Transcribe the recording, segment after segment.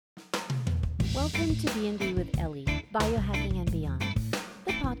Welcome to D&D with Ellie, Biohacking and Beyond,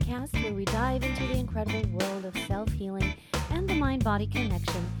 the podcast where we dive into the incredible world of self-healing and the mind-body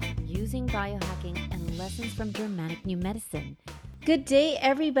connection using biohacking and lessons from Germanic New Medicine. Good day,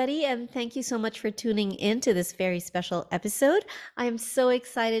 everybody, and thank you so much for tuning in to this very special episode. I am so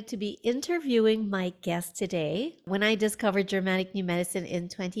excited to be interviewing my guest today. When I discovered Germanic New Medicine in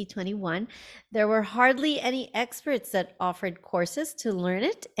 2021, there were hardly any experts that offered courses to learn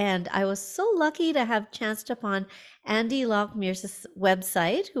it, and I was so lucky to have chanced upon Andi Locke Mears'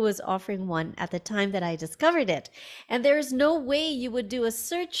 website, who was offering one at the time that I discovered it. And there is no way you would do a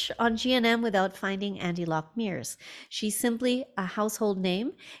search on GNM without finding Andi Locke Mears. She's simply a household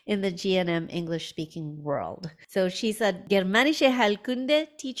name in the GNM English-speaking world. So she's a Germanische Heilkunde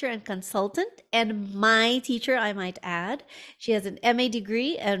teacher and consultant, and my teacher, I might add. She has an MA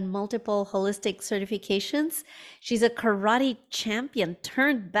degree and multiple holistic certifications. She's a karate champion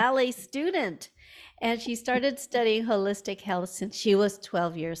turned ballet student. And she started studying holistic health since she was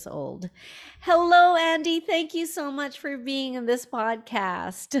 12 years old. Hello, Andi. Thank you so much for being in this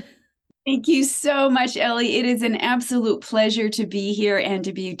podcast. Thank you so much, Ellie. It is an absolute pleasure to be here and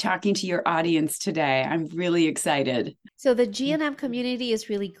to be talking to your audience today. I'm really excited. So the GNM community is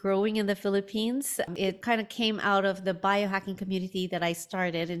really growing in the Philippines. It kind of came out of the biohacking community that I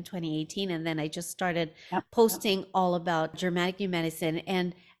started in 2018. And then I just started posting all about Germanic New Medicine.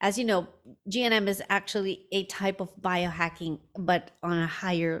 And as you know, GNM is actually a type of biohacking, but on a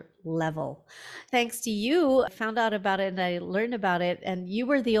higher level. Thanks to you, I found out about it and I learned about it. And you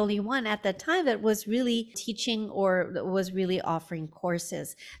were the only one at that time that was really teaching or was really offering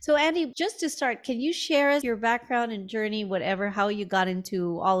courses. So Andi, just to start, can you share us your background and journey, whatever, how you got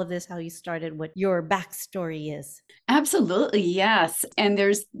into all of this, how you started, what your backstory is? Absolutely, yes. And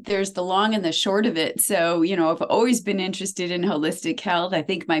there's the long and the short of it. So, I've always been interested in holistic health. I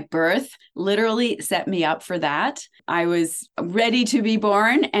think my birth literally set me up for that. I was ready to be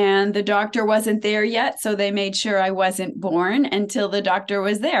born and the doctor wasn't there yet. So they made sure I wasn't born until the doctor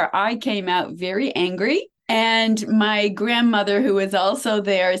was there. I came out very angry. And my grandmother, who was also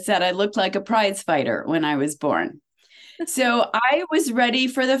there, said I looked like a prize fighter when I was born. So I was ready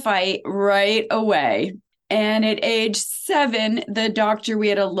for the fight right away. And at age 7, we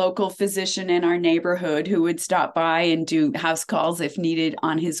had a local physician in our neighborhood who would stop by and do house calls if needed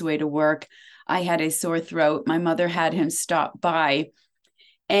on his way to work. I had a sore throat. My mother had him stop by.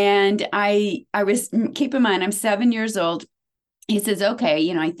 And I was, keep in mind, I'm 7 years old. He says,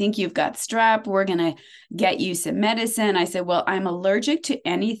 okay, I think you've got strep. We're going to get you some medicine. I said, well, I'm allergic to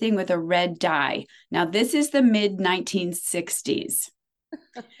anything with a red dye. Now, this is the mid 1960s.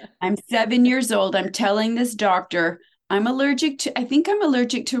 I'm 7 years old. I'm telling this doctor, I think I'm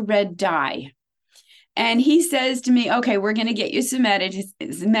allergic to red dye. And he says to me, okay, we're going to get you some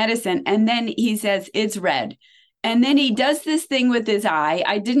medicine. And then he says, it's red. And then he does this thing with his eye.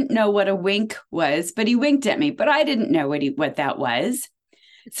 I didn't know what a wink was, but he winked at me, but I didn't know what that was.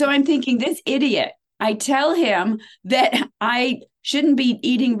 So I'm thinking, this idiot, I tell him that I shouldn't be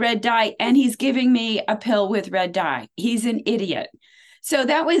eating red dye, and he's giving me a pill with red dye. He's an idiot. So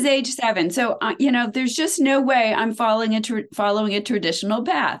that was age 7. So, there's just no way I'm following a traditional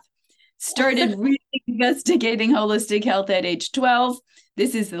path. Started really investigating holistic health at age 12.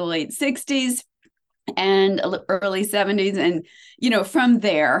 This is the late 60s and early 70s. And, from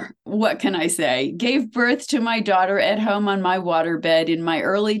there, what can I say? Gave birth to my daughter at home on my waterbed in my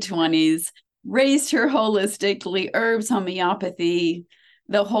early 20s, raised her holistically, herbs, homeopathy,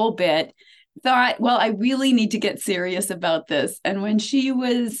 the whole bit. Thought, well, I really need to get serious about this. And when she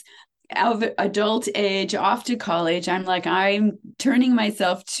was of adult age, off to college, I'm like, I'm turning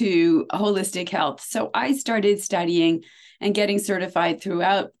myself to holistic health. So I started studying and getting certified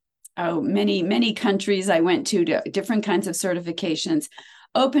throughout many, many countries I went to different kinds of certifications.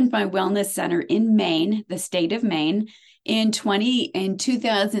 Opened my wellness center in Maine, the state of Maine, in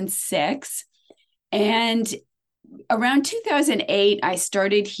 2006. And around 2008, I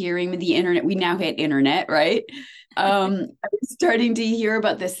started hearing the internet. We now had internet, right? I was starting to hear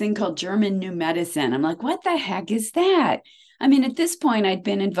about this thing called German New Medicine. I'm like, what the heck is that? I mean, at this point, I'd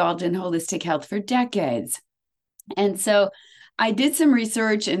been involved in holistic health for decades. And so I did some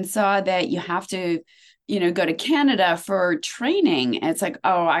research and saw that you have to, go to Canada for training. And it's like,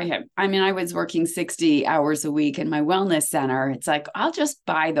 I was working 60 hours a week in my wellness center. It's like, I'll just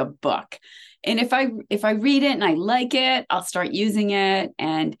buy the book. And if I read it and I like it, I'll start using it.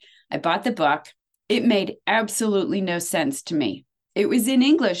 And I bought the book. It made absolutely no sense to me. It was in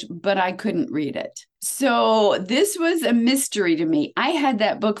English, but I couldn't read it. So this was a mystery to me. I had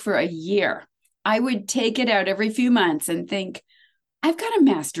that book for a year. I would take it out every few months and think, I've got a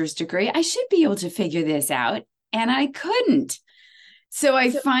master's degree. I should be able to figure this out. And I couldn't. So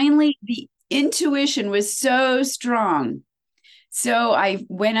the intuition was so strong. So I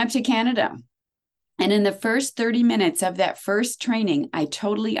went up to Canada. And in the first 30 minutes of that first training, I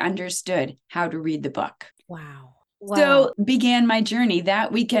totally understood how to read the book. Wow. So began my journey.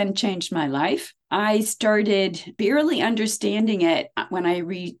 That weekend changed my life. I started barely understanding it when I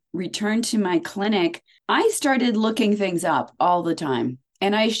returned to my clinic. I started looking things up all the time.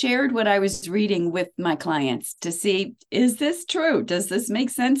 And I shared what I was reading with my clients to see, is this true? Does this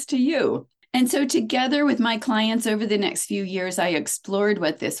make sense to you? And so together with my clients over the next few years, I explored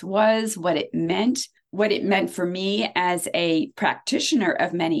what this was, what it meant for me as a practitioner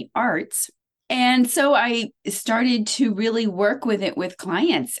of many arts. And so I started to really work with it with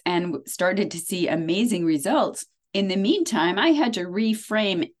clients and started to see amazing results. In the meantime, I had to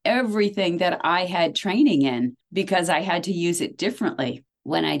reframe everything that I had training in because I had to use it differently.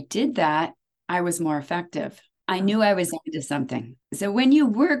 When I did that, I was more effective. I knew I was onto something. So when you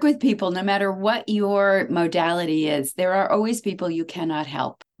work with people, no matter what your modality is, there are always people you cannot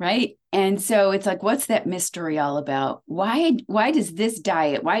help, right? And so it's like, what's that mystery all about? Why does this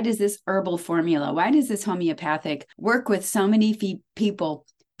diet, why does this herbal formula, why does this homeopathic work with so many people,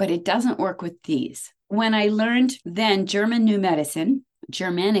 but it doesn't work with these? When I learned then Germanic New Medicine,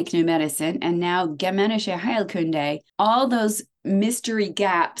 and now Germanische Heilkunde, all those mystery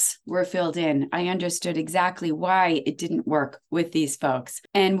gaps were filled in. I understood exactly why it didn't work with these folks.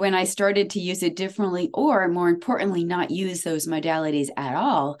 And when I started to use it differently, or more importantly, not use those modalities at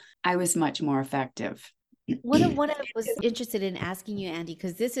all, I was much more effective. What I was interested in asking you, Andi,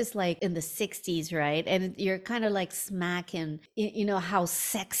 because this is like in the 60s, right? And you're kind of like smack in, how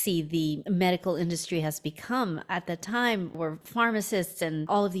sexy the medical industry has become. At the time, were pharmacists and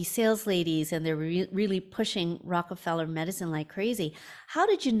all of these sales ladies, and they're really pushing Rockefeller medicine like crazy. How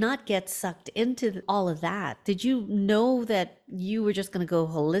did you not get sucked into all of that? Did you know that you were just going to go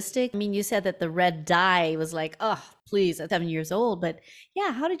holistic? I mean, you said that the red dye was like, oh, please, at 7 years old. But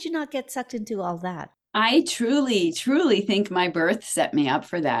yeah, how did you not get sucked into all that? I truly, truly think my birth set me up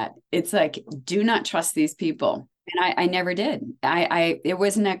for that. It's like, do not trust these people. And I never did. It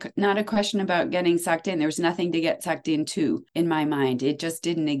wasn't not a question about getting sucked in. There was nothing to get sucked into in my mind. It just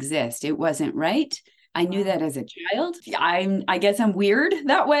didn't exist. It wasn't right. I knew that as a child. I guess I'm weird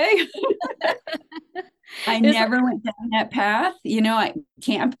that way. I never went down that path.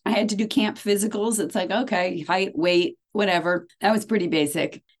 I had to do camp physicals. It's like, okay, height, weight, whatever. That was pretty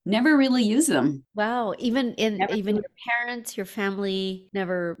basic. Never really used them. Wow, even Never. your parents, your family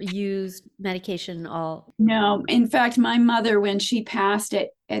never used medication all. No, in fact, my mother, when she passed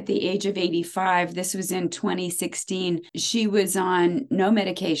at the age of 85, this was in 2016, she was on no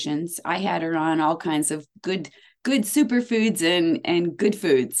medications. I had her on all kinds of good superfoods and good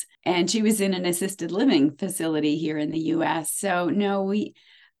foods. And she was in an assisted living facility here in the US. So no,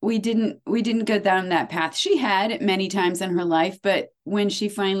 we didn't go down that path. She had many times in her life, but when she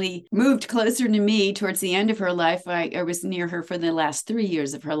finally moved closer to me towards the end of her life, I was near her for the last 3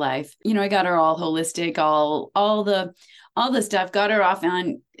 years of her life. I got her all holistic, all the stuff, got her off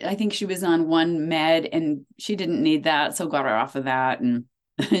on, I think she was on one med and she didn't need that. So got her off of that. And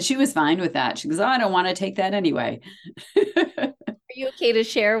she was fine with that. She goes, oh, I don't want to take that anyway. Are you okay to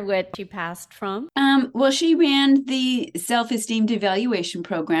share what you passed from? Well, she ran the self-esteem devaluation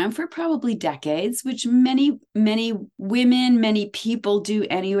program for probably decades, which many women, many people do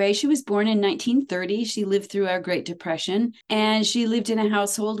anyway. She was born in 1930. She lived through our Great Depression, and she lived in a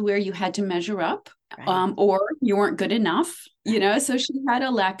household where you had to measure up, right, or you weren't good enough, so she had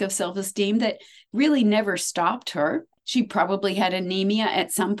a lack of self-esteem that really never stopped her. She probably had anemia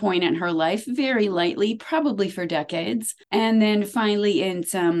at some point in her life, very lightly, probably for decades. And then finally, in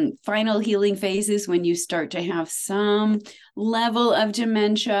some final healing phases, when you start to have some level of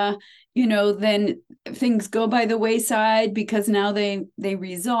dementia, then things go by the wayside because now they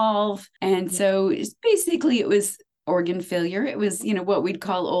resolve. And so basically it was organ failure. It was, what we'd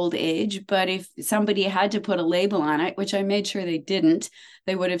call old age. But if somebody had to put a label on it, which I made sure they didn't,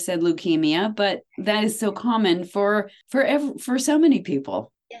 they would have said leukemia. But that is so common for so many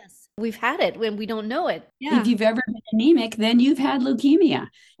people. Yes, we've had it when we don't know it. Yeah. If you've ever been anemic, then you've had leukemia,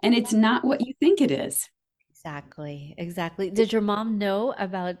 and it's not what you think it is. Exactly. Did your mom know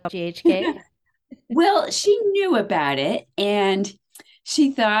about GHK? Well, she knew about it, and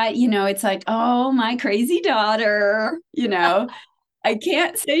she thought, it's like, oh, my crazy daughter, I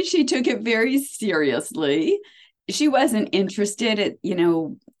can't say she took it very seriously. She wasn't interested at,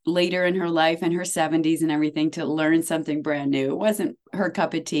 later in her life, in her 70s and everything, to learn something brand new. It wasn't her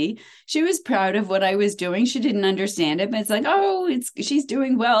cup of tea. She was proud of what I was doing. She didn't understand it, but it's like, oh, she's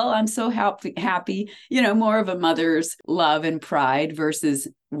doing well. I'm so happy, more of a mother's love and pride versus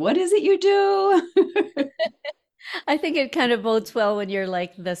what is it you do? I think it kind of bodes well when you're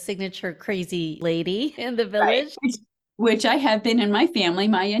like the signature crazy lady in the Right. village. Which I have been in my family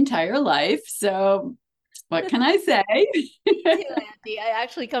my entire life. So what can I say? Me too, Andy. I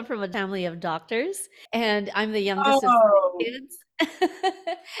actually come from a family of doctors, and I'm the youngest of 7 Oh, kids.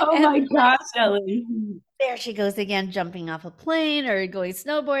 oh And my they're like, gosh, Ellie. there she goes again, jumping off a plane or going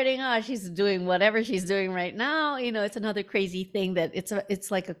snowboarding. Oh, she's doing whatever she's doing right now. It's another crazy thing that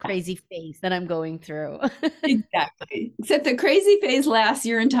it's like a crazy phase that I'm going through. Exactly. Except the crazy phase lasts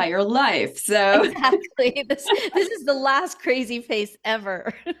your entire life. So Exactly. This is the last crazy phase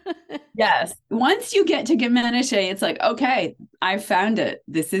ever. yes, once you get to Gimenechet, it's like, okay, I found it.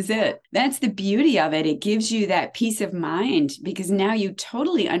 This is it. That's the beauty of it. It gives you that peace of mind because now you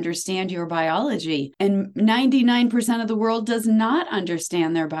totally understand your biology. And 99% of the world does not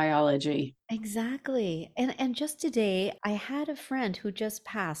understand their biology. Exactly. And just today, I had a friend who just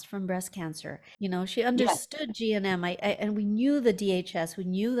passed from breast cancer. She Yes, understood GNM. And we knew the DHS, we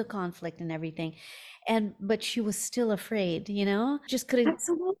knew the conflict and everything. But she was still afraid, just couldn't,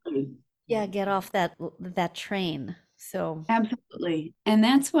 absolutely. yeah, get off that train. So, Absolutely. And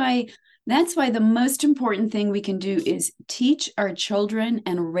that's why the most important thing we can do is teach our children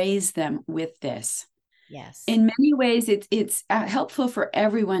and raise them with this. yes. In many ways, it's helpful for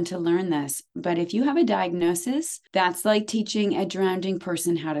everyone to learn this. But if you have a diagnosis, that's like teaching a drowning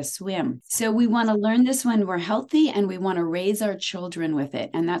person how to swim. So we want to learn this when we're healthy and we want to raise our children with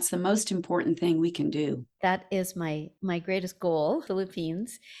it. And that's the most important thing we can do. That is my greatest goal,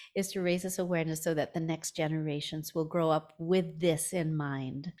 Philippines, is to raise this awareness so that the next generations will grow up with this in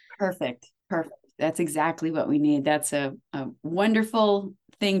mind. Perfect. Perfect. That's exactly what we need. That's a wonderful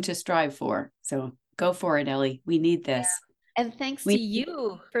thing to strive for. So go for it, Ellie. We need this. And thanks to We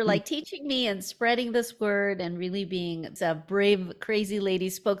you for like teaching me and spreading this word and really being a brave, crazy lady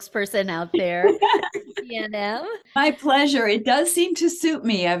spokesperson out there. GNM. My pleasure. It does seem to suit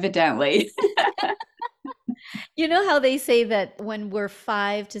me, evidently. You know how they say that when we're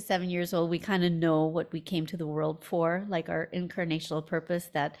 5 to 7 years old, we kind of know what we came to the world for, like our incarnational purpose,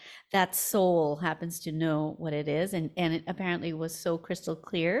 that soul happens to know what it is. And it apparently was so crystal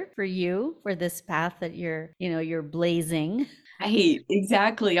clear for you for this path that you're blazing. Right,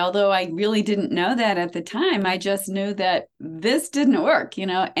 exactly. Although I really didn't know that at the time, I just knew that this didn't work.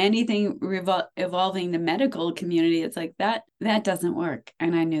 Anything evolving the medical community, it's like that doesn't work.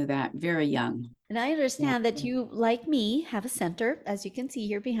 And I knew that very young. And I Yeah. understand that you, like me, have a center. As you can see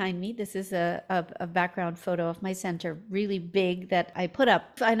here behind me, this is a background photo of my center, really big, that I put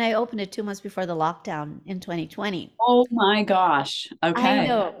up. And I opened it 2 months before the lockdown in 2020. Oh my gosh. Okay.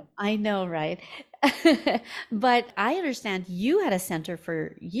 I know, right? But I understand you had a center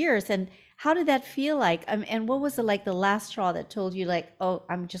for years. And how did that feel like? And what was the last straw that told you like, oh,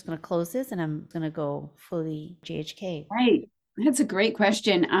 I'm just going to close this and I'm going to go fully GHK? Right. That's a great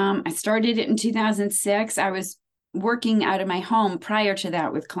question. I started it in 2006. I was working out of my home prior to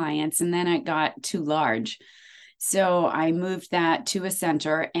that with clients, and then it got too large. So I moved that to a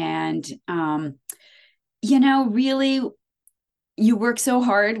center. And, really, you work so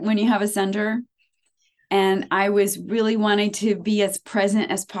hard when you have a center. And I was really wanting to be as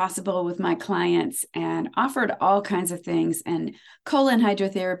present as possible with my clients and offered all kinds of things. And colon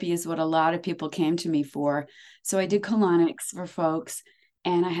hydrotherapy is what a lot of people came to me for. So I did colonics for folks,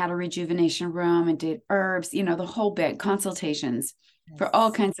 and I had a rejuvenation room and did herbs, the whole bit, consultations for all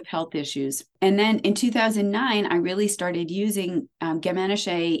Yes. kinds of health issues. And then in 2009, I really started using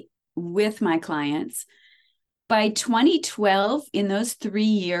Gimenechet with my clients. By 2012, in those 3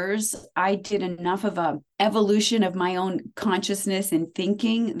 years, I did enough of a evolution of my own consciousness and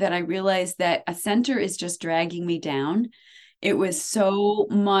thinking that I realized that a center is just dragging me down. It was so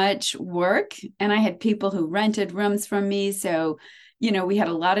much work, and I had people who rented rooms from me. So, we had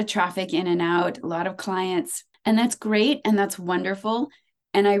a lot of traffic in and out, a lot of clients, and that's great and that's wonderful.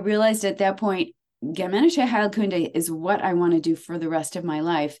 And I realized at that point, Gemenische Heilkunde is what I want to do for the rest of my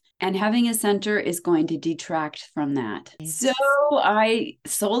life. And having a center is going to detract from that. So Right. I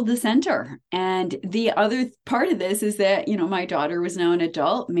sold the center. And the other part of this is that, my daughter was now an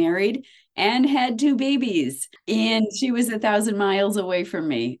adult, married, and had 2 babies. And she was 1,000 miles away from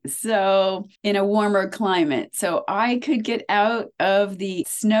me. So in a warmer climate. So I could get out of the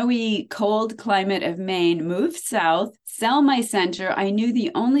snowy, cold climate of Maine, move south, sell my center. I knew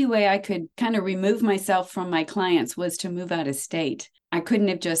the only way I could kind of remove myself from my clients was to move out of state. I couldn't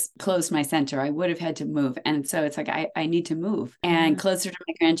have just closed my center. I would have had to move. And so it's like, I need to move and closer to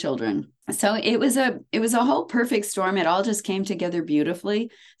my grandchildren. So it was a whole perfect storm. It all just came together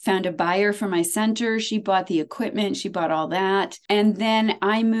beautifully. Found a buyer for my center. She bought the equipment. She bought all that. And then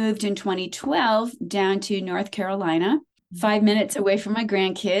I moved in 2012 down to North Carolina, 5 minutes away from my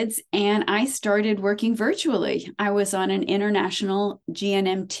grandkids. And I started working virtually. I was on an international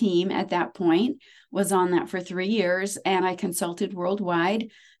GNM team at that point, was on that for 3 years, and I consulted worldwide.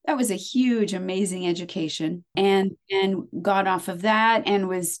 That was a huge, amazing education, and got off of that and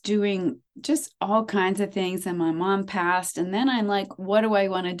was doing just all kinds of things. And my mom passed. And then I'm like, what do I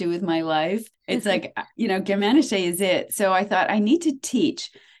want to do with my life? It's like, Gemanische is it. So I thought I need to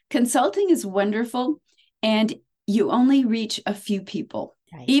teach. Consulting is wonderful. And you only reach a few people.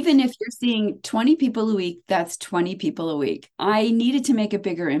 Right. Even if you're seeing 20 people a week, that's 20 people a week. I needed to make a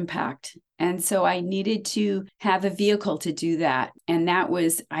bigger impact. And so I needed to have a vehicle to do that. And that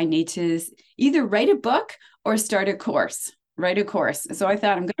was, I need to either write a book or start a course, write a course. So I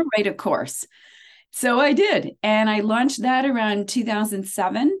thought I'm going to write a course. So I did. And I launched that around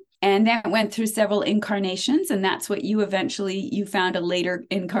 2007. And that went through several incarnations. And that's what you found a later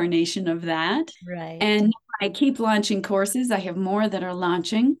incarnation of that. Right. And I keep launching courses. I have more that are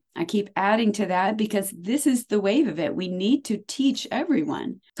launching. I keep adding to that because this is the wave of it. We need to teach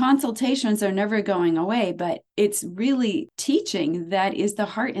everyone. Consultations are never going away, but it's really teaching that is the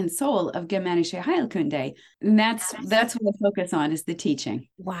heart and soul of Gemanische Heilkunde. And that's what I focus on, is the teaching.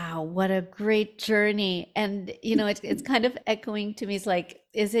 Wow, what a great journey. And it's kind of echoing to me. It's like,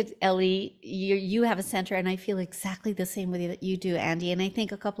 is it, Ellie, you have a center, and I feel exactly the same way that you do, Andi. And I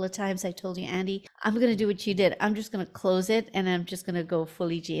think a couple of times I told you, Andi, I'm going to do what you did. I'm just going to close it, and I'm just going to go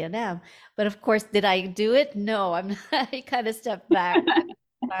fully GNM. But of course, did I do it? No, I kind of stepped back.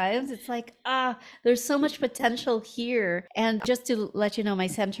 Times it's like, there's so much potential here. And just to let you know, my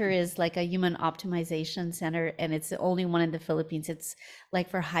center is like a human optimization center, and it's the only one in the Philippines. It's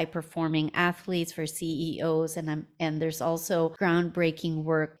like for high performing athletes, for CEOs, and there's also groundbreaking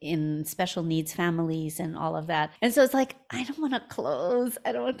work in special needs families and all of that. And so it's like, I don't want to close,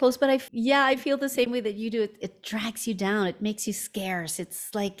 but I feel the same way that you do. It drags you down, it makes you scarce. It's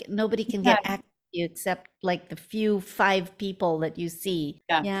like nobody can get access you except like the few 5 people that you see.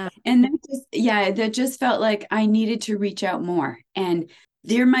 Yeah. And that just felt like I needed to reach out more. And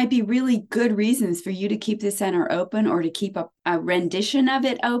there might be really good reasons for you to keep the center open, or to keep a rendition of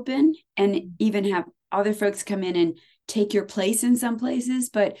it open, and even have other folks come in and take your place in some places.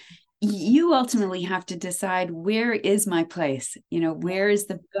 But you ultimately have to decide, where is my place? Where is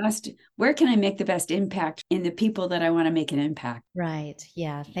the best, where can I make the best impact in the people that I want to make an impact? Right.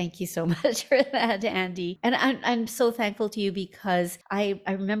 Yeah. Thank you so much for that, Andi. And I'm so thankful to you, because I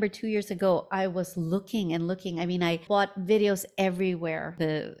remember 2 years ago, I was looking and looking. I mean, I bought videos everywhere.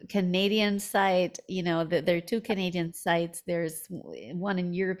 The Canadian site, there are 2 Canadian sites. There's one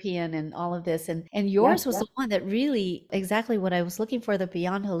in European and all of this. And yours was the one that really, exactly what I was looking for. The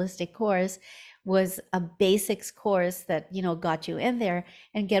Beyond Holistic course was a basics course that got you in there.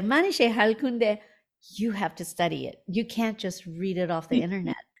 And Germanische Heilkunde, you have to study it. You can't just read it off the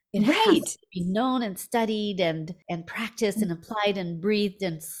internet. It has to be known and studied and practiced and applied and breathed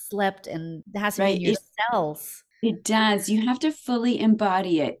and slept, and it has to be in your cells. It does. You have to fully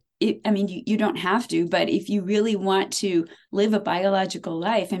embody it. You don't have to, but if you really want to live a biological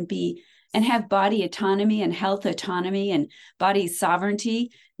life and have body autonomy and health autonomy and body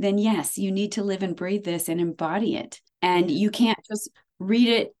sovereignty, then yes, you need to live and breathe this and embody it. And you can't just read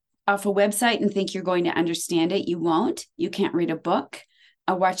it off a website and think you're going to understand it. You won't. You can't read a book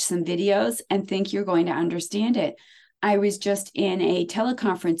or watch some videos and think you're going to understand it. I was just in a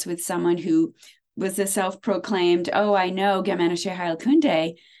teleconference with someone who was a self-proclaimed, I know Gemanische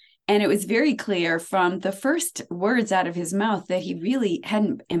Heilkunde. And it was very clear from the first words out of his mouth that he really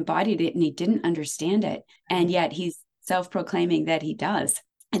hadn't embodied it and he didn't understand it. And yet he's self-proclaiming that he does.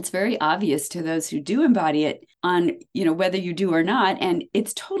 It's very obvious to those who do embody it, on, whether you do or not. And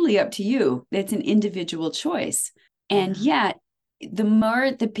it's totally up to you. It's an individual choice. And yet, the more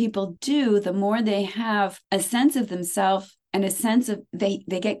that people do, the more they have a sense of themselves and a sense of, they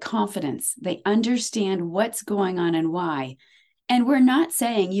get confidence. They understand what's going on and why. And we're not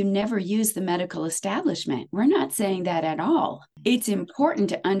saying you never use the medical establishment. We're not saying that at all. It's important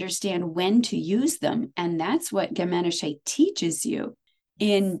to understand when to use them. And that's what Gemanische teaches you.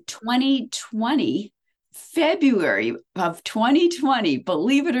 In 2020, February of 2020,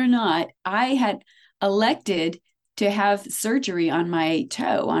 believe it or not, I had elected to have surgery on my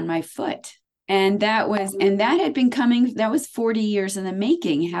toe, on my foot. And that had been coming, that was 40 years in the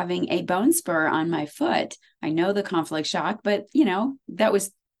making, having a bone spur on my foot. I know the conflict shock, but that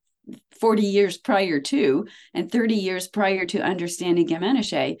was 40 years prior to, and 30 years prior to understanding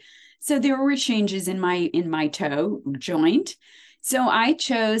Gimenouche. So there were changes in my toe joint. So I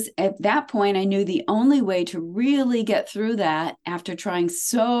chose, at that point, I knew the only way to really get through that after trying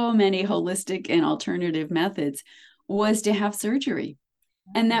so many holistic and alternative methods was to have surgery.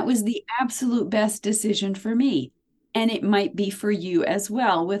 And that was the absolute best decision for me. And it might be for you as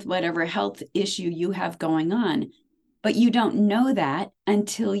well with whatever health issue you have going on. But you don't know that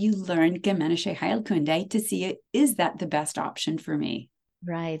until you learn Gemenische Heilkunde to see, is that the best option for me?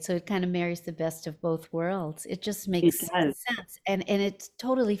 Right. So it kind of marries the best of both worlds. It just It makes does. sense. And it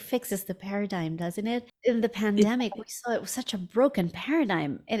totally fixes the paradigm, doesn't it? In the It, pandemic, we saw it was such a broken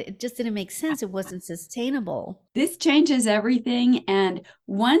paradigm. And it just didn't make sense. It wasn't sustainable. this changes everything. And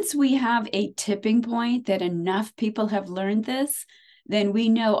once we have a tipping point that enough people have learned this, then we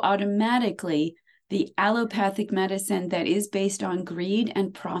know automatically the allopathic medicine that is based on greed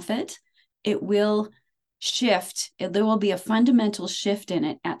and profit, it will shift. There will be a fundamental shift in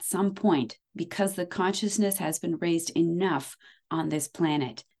it at some point because the consciousness has been raised enough on this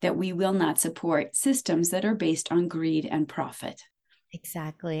planet that we will not support systems that are based on greed and profit.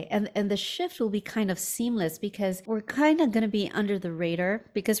 Exactly. And the shift will be kind of seamless because we're kind of going to be under the radar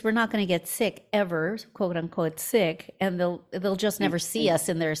because we're not going to get sick ever, quote unquote sick, and they'll just never see us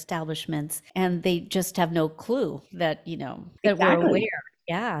in their establishments and they just have no clue that, that we're Exactly. aware.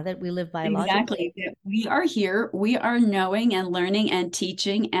 Yeah, that we live biologically. Exactly. We are here, we are knowing and learning and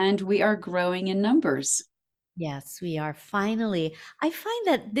teaching, and we are growing in numbers. Yes, we are finally. I find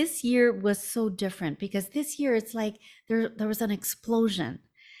that this year was so different because this year it's like there was an explosion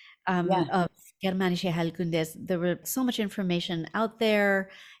Yeah. of Germanische Heilkundes. There were so much information out there,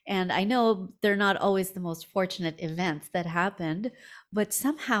 and I know they're not always the most fortunate events that happened, but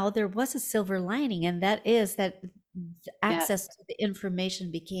somehow there was a silver lining, and that is that access Yes. to the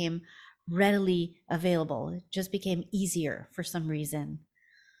information became readily available. It just became easier for some reason.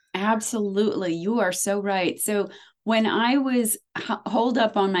 Absolutely. You are so right. So when I was holed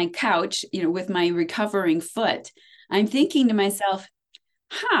up on my couch, with my recovering foot, I'm thinking to myself,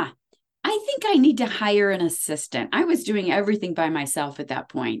 huh, I think I need to hire an assistant. I was doing everything by myself at that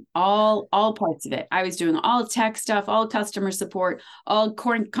point, all parts of it. I was doing all tech stuff, all customer support, all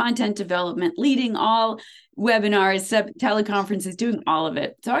content development, leading all webinars, teleconferences, doing all of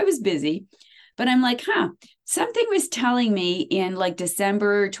it. So I was busy, but I'm like, something was telling me in like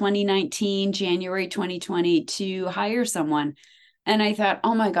December 2019, January 2020 to hire someone. And I thought,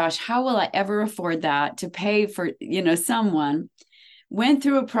 oh my gosh, how will I ever afford that to pay for, someone? Went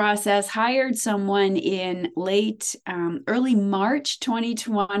through a process, hired someone in early March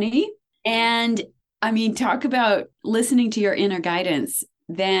 2020. And I mean, talk about listening to your inner guidance.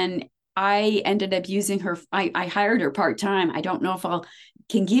 Then I ended up using her. I hired her part time. I don't know if I'll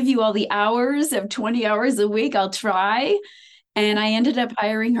can give you all the hours of 20 hours a week. I'll try. And I ended up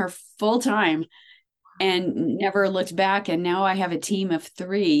hiring her full time and never looked back. And now I have a team of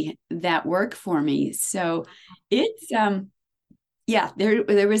 3 that work for me. So it's yeah,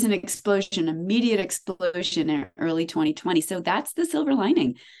 there was an explosion, immediate explosion in early 2020. So that's the silver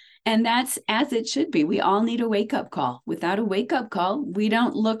lining. And that's as it should be. We all need a wake-up call. Without a wake-up call, we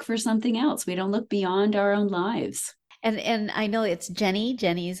don't look for something else. We don't look beyond our own lives. And I know it's Jenny.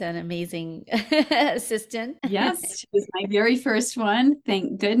 Jenny's an amazing assistant. Yes, she was my very first one.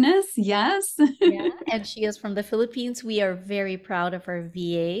 Thank goodness. Yes. Yeah, and she is from the Philippines. We are very proud of our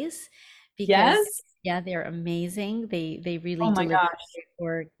VAs because Yes. yeah, they're amazing. They really Oh my deliver gosh. great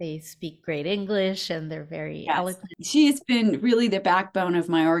work. They speak great English and they're very Yes. eloquent. She has been really the backbone of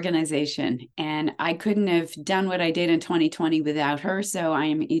my organization. And I couldn't have done what I did in 2020 without her. So I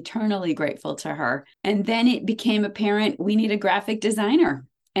am eternally grateful to her. And then it became apparent we need a graphic designer.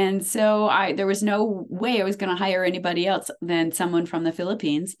 And so there was no way I was going to hire anybody else than someone from the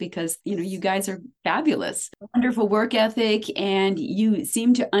Philippines because, you guys are fabulous, wonderful work ethic, and you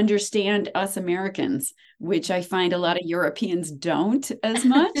seem to understand us Americans, which I find a lot of Europeans don't as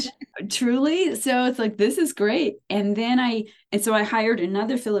much. Truly. So it's like, this is great. And so I hired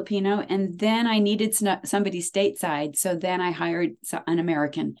another Filipino, and then I needed somebody stateside. So then I hired an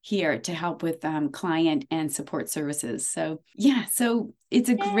American here to help with client and support services. So yeah, so it's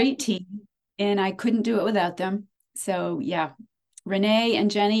a great team and I couldn't do it without them. So yeah, Renee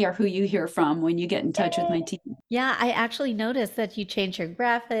and Jenny are who you hear from when you get in touch with my team. Yeah, I actually noticed that you changed your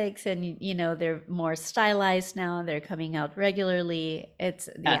graphics and they're more stylized now. They're coming out regularly. Yeah,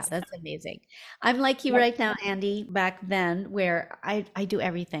 Yes. that's amazing. I'm like you Yep. right now, Andy, back then where I do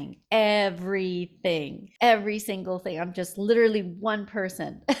everything. Everything. Every single thing. I'm just literally one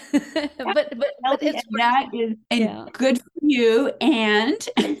person. But Healthy, it's and that is and yeah. good for you. And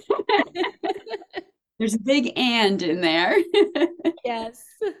there's a big and in there. Yes.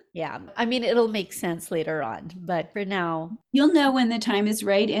 Yeah. I mean, it'll make sense later on, but for now, You'll know when the time is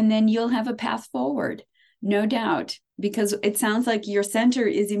right, and then you'll have a path forward, no doubt, because it sounds like your center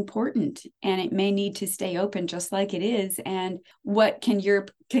is important and it may need to stay open just like it is. And what can your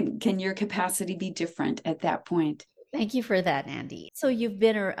capacity be different at that point? thank you for that, Andy. So you've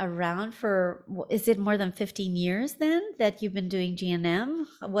been around for, is it more than 15 years then that you've been doing GNM?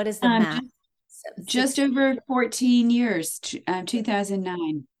 What is the math? Just Six. over 14 years,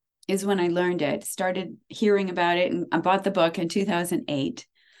 2009 is when I learned it, started hearing about it, and I bought the book in 2008.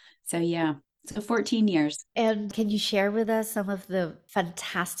 So, yeah, so 14 years. And can you share with us some of the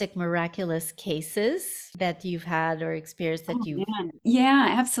fantastic, miraculous cases that you've had or experienced that Oh, you've? man. Yeah,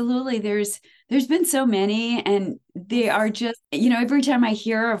 absolutely. There's been so many, and they Yes. are just, every time I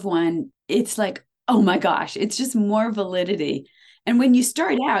hear of one, it's like, oh my gosh, it's just more validity. And when you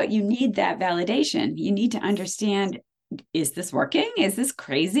start out, you need that validation. You need to understand, is this working? Is this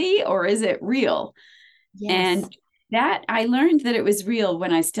crazy or is it real? Yes. And that I learned that it was real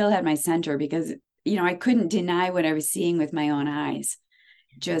when I still had my center because, I couldn't deny what I was seeing with my own eyes.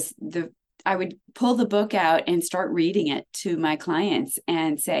 Just I would pull the book out and start reading it to my clients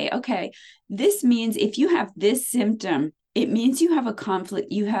and say, okay, this means if you have this symptom, it means you had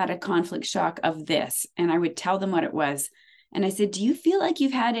a conflict shock of this. And I would tell them what it was. And I said, do you feel like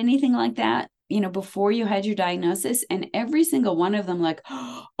you've had anything like that, before you had your diagnosis? And every single one of them, like,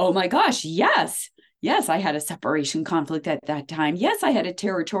 oh my gosh, yes. Yes, I had a separation conflict at that time. Yes, I had a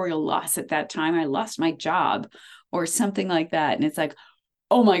territorial loss at that time. I lost my job or something like that. And it's like,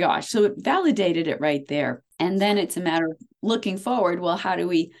 oh my gosh. So it validated it right there. And then it's a matter of looking forward. Well, how do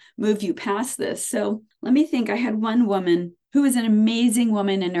we move you past this? So let me think. I had one woman who was an amazing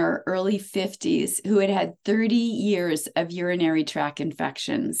woman in her early 50s who had had 30 years of urinary tract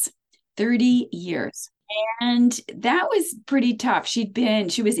infections. 30 years. And that was pretty tough. She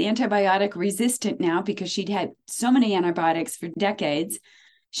was antibiotic resistant now because she'd had so many antibiotics for decades.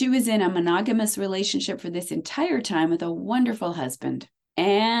 She was in a monogamous relationship for this entire time with a wonderful husband.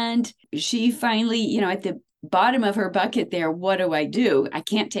 And she finally, at the bottom of her bucket there, what do? I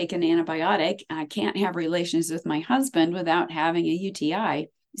can't take an antibiotic. I can't have relations with my husband without having a UTI.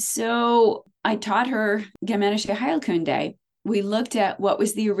 So I taught her Gameneshe Heilkunde. We looked at what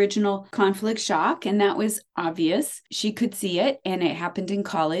was the original conflict shock, and that was obvious. She could see it, and it happened in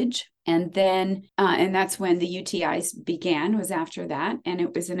college. And then, and that's when the UTIs began, was after that. And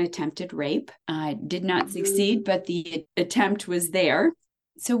it was an attempted rape. Did not succeed, but the attempt was there.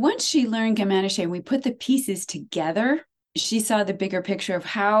 So once she learned Gameneshe, we put the pieces together. She saw the bigger picture of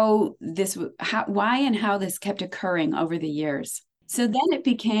why and how this kept occurring over the years. So then it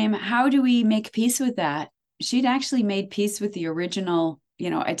became, how do we make peace with that? She'd actually made peace with the original,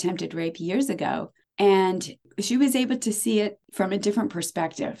 attempted rape years ago. And she was able to see it from a different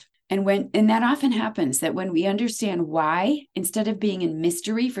perspective. And that often happens, that when we understand why, instead of being in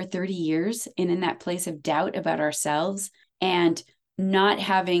mystery for 30 years and in that place of doubt about ourselves and not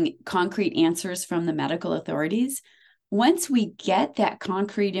having concrete answers from the medical authorities, once we get that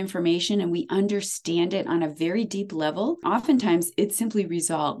concrete information and we understand it on a very deep level, oftentimes it simply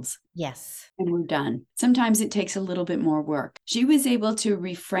resolves. Yes. And we're done. Sometimes it takes a little bit more work. She was able to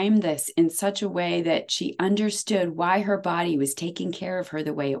reframe this in such a way that she understood why her body was taking care of her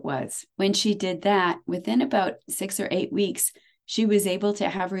the way it was. When she did that, within about 6 or 8 weeks, she was able to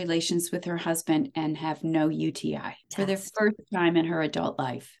have relations with her husband and have no UTI for the first time in her adult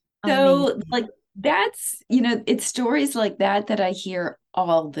life. So, that's, it's stories like that I hear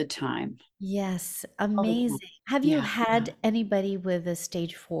all the time. Yes, amazing. Have you had anybody with a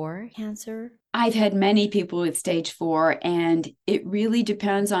stage 4 cancer? I've had many people with stage 4, and it really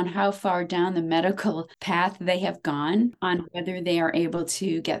depends on how far down the medical path they have gone on whether they are able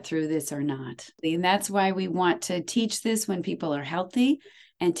to get through this or not. And that's why we want to teach this when people are healthy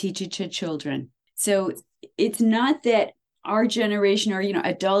and teach it to children. So it's not that our generation or,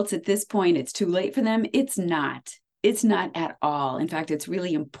 adults at this point, it's too late for them. It's not. It's not at all. In fact, it's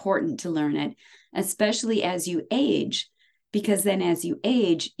really important to learn it, especially as you age, because then as you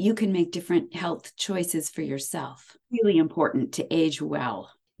age, you can make different health choices for yourself. Really important to age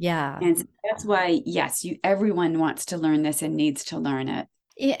well. Yeah. And so that's why, yes, everyone wants to learn this and needs to learn it.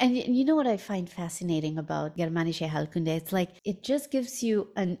 And you know what I find fascinating about Germanische Heilkunde? It's like it just gives you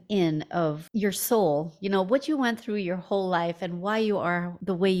an in of your soul, what you went through your whole life and why you are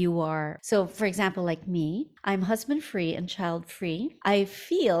the way you are. So, for example, like me, I'm husband free and child free. I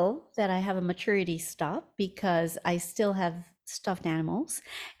feel that I have a maturity stop because I still have stuffed animals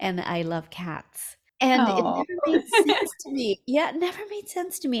and I love cats. And it Oh, never made sense to me. Yeah, it never made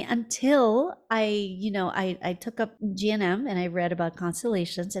sense to me until I took up GNM and I read about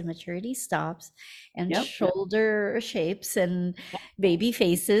constellations and maturity stops and yep. shoulder shapes and baby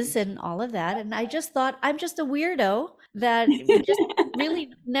faces and all of that. And I just thought I'm just a weirdo that just really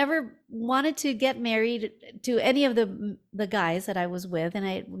never wanted to get married to any of the guys that I was with, and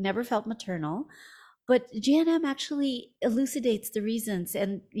I never felt maternal. But GNM actually elucidates the reasons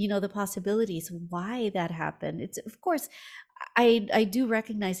and the possibilities why that happened. It's, of course, I do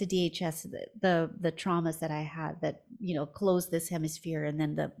recognize the DHS, the traumas that I had that closed this hemisphere, and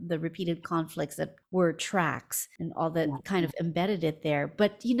then the repeated conflicts that were tracks and all that Yeah. kind of embedded it there.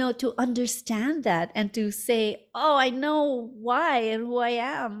 But to understand that and to say, oh, I know why and why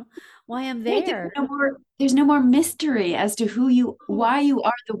I'm Right, there. there's no more mystery as to Oh, why you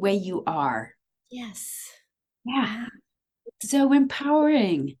are the way you are. yes. Yeah. Yeah. So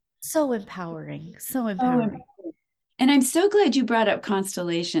empowering. So empowering. So Oh, empowering. and I'm so glad you brought up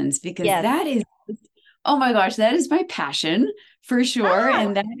constellations because Yes. that is, oh my gosh, that is my passion for sure. Ah,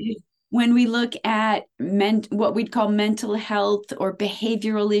 And that is when we look at what we'd call mental health or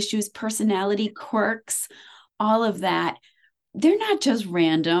behavioral issues, personality quirks, all of that, they're not just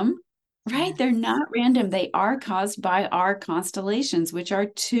random, right? They're yes. not random. They are caused by our constellations, which are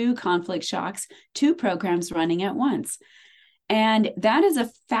two conflict shocks, two programs running at once. And that is a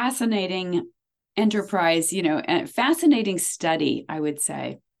fascinating enterprise, a fascinating study, I would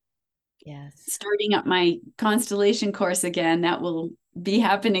say. Yes. Starting up my constellation course again, that will be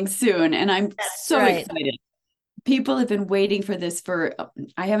happening soon. And I'm That's so right. excited. People have been waiting for this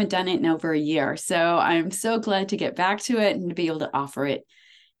I haven't done it in over a year. So I'm so glad to get back to it and to be able to offer it.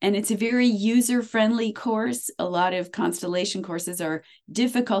 And it's a very user friendly course. A lot of constellation courses are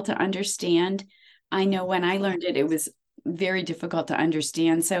difficult to understand. I know when I learned it, it was very difficult to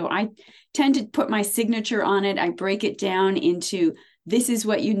understand. So I tend to put my signature on it. I break it down into this is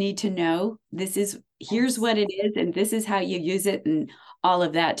what you need to know. Here's Yes. what it is, and this is how you use it, and all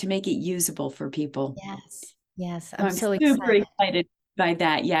of that to make it usable for people. Yes. Yes. So I'm I'm so super excited. excited by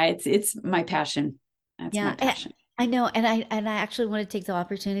that. Yeah, it's my passion. That's my Yeah. passion. I know. And I actually want to take the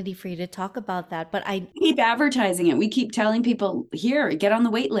opportunity for you to talk about that. But Keep advertising it. We keep telling people here, get on the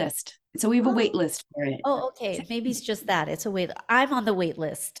wait list. So we have a wait oh, list for it. oh, okay. Maybe it's just that. It's a wait. I'm on the wait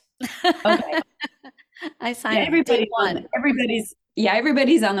list. Okay. I Yeah, signed up day one.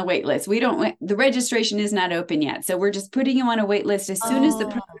 everybody's on the wait list. The registration is not open yet. So we're just putting you on a wait list. As soon as the Oh,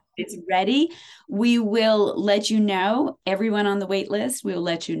 program is ready, we will let you know. Everyone on the wait list, we will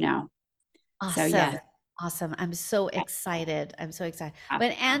let you know. So awesome. yes. Awesome. I'm so excited. I'm so excited. Yeah.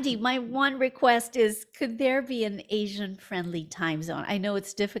 But Andy, my one request is could there be an Asian friendly time zone? I know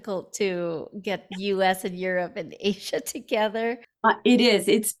it's difficult to get US and Europe and Asia together. It is.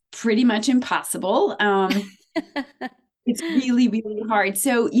 It's pretty much impossible. It's really, really hard.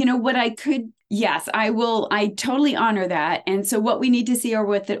 So, what I could, yes, I will, I totally honor that. And so what we need to see are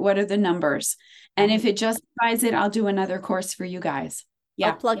what are the numbers? And if Right. it justifies it, I'll do another course for you guys. I'll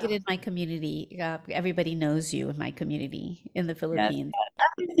Yeah. plug it in my community. Everybody knows you in my community in the Yes. Philippines.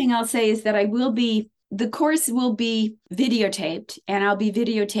 Other thing I'll say is that the course will be videotaped and I'll be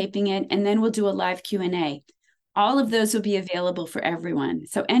videotaping it and then we'll do a live Q&A. All of those will be available for everyone.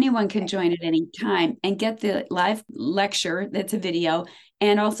 So anyone can join at any time and get the live lecture that's a video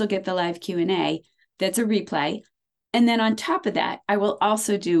and also get the live Q&A that's a replay. And then on top of that, I will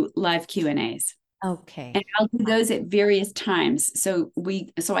also do live Q&As. And Okay. I'll do those at various times. So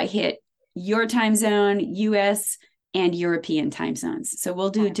I hit your time zone, US and European time zones. So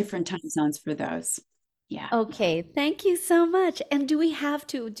we'll do different time zones for those. Yeah. Okay, thank you so much. And do we have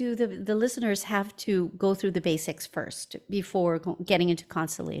to do the listeners have to go through the basics first before getting into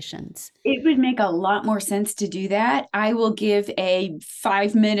constellations? It would make a lot more sense to do that. I will give a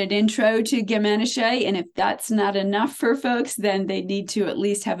 5-minute intro to Gimenishé, and if that's not enough for folks, then they need to at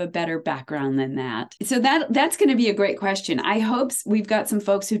least have a better background than that. So that's going to be a great question. I hope we've got some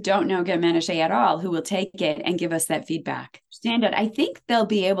folks who don't know Gimenishé at all who will take it and give us that feedback. Stand it. I think they'll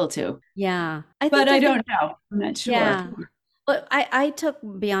be able to, Yeah, but I I think don't know. I'm not sure. yeah. But I took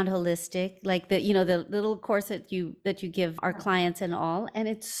Beyond Holistic, like the little course that you give our clients and all, and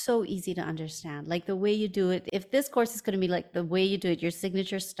it's so easy to understand. Like the way you do it, if this course is going to be like the way you do it, your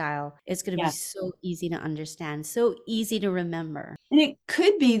signature style, it's going to be Yeah. so easy to understand, so easy to remember. And it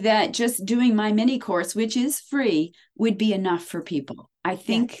could be that just doing my mini course, which is free, would be enough for people.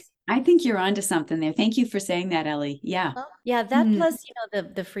 Yes. I think you're onto something there. Thank you for saying that, Ellie. Yeah. Well, yeah, that Mm, plus,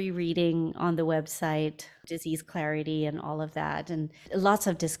 the free reading on the website, disease clarity and all of that, and lots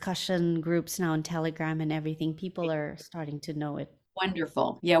of discussion groups now on Telegram and everything. People are starting to know it.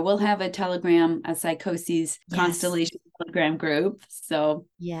 wonderful. Yeah, we'll have a Telegram, a psychoses Yes. constellation Telegram group. So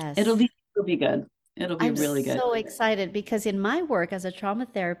Yes. it'll be good. It'll be I'm really good. so excited because in my work as a trauma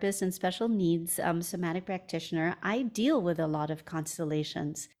therapist and special needs somatic practitioner, I deal with a lot of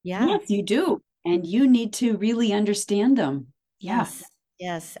constellations. Yeah. Yes, you do. And you need to really understand them. Yeah, Yes.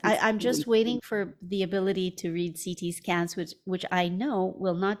 Yes. it's I'm really, just waiting for the ability to read CT scans, which I know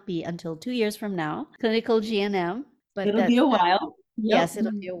will not be until 2 years from now, clinical GNM. But it'll be a while. Yep. yes,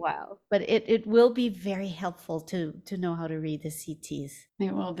 it'll be a while. But it will be very helpful to know how to read the CTs.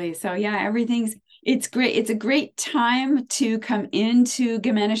 It will be. So yeah, it's great. It's a great time to come into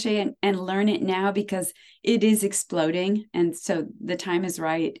Gamache and learn it now because it is exploding. And so the time is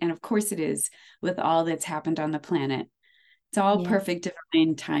right. And of course it is with all that's happened on the planet. It's all Yeah. perfect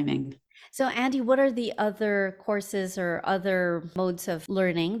divine timing. So, Andy, what are the other courses or other modes of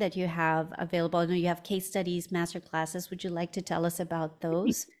learning that you have available? I know you have case studies, master classes. Would you like to tell us about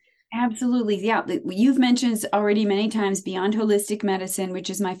those? Absolutely. Yeah. You've mentioned already many times Beyond Holistic Medicine, which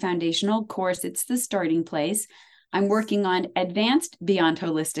is my foundational course. It's the starting place. I'm working on Advanced Beyond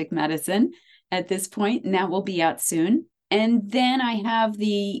Holistic Medicine at this point, and that will be out soon. And then I have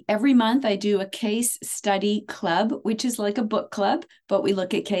every month I do a case study club, which is like a book club, but we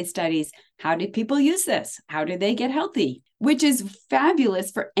look at case studies. How did people use this? How did they get healthy? Which is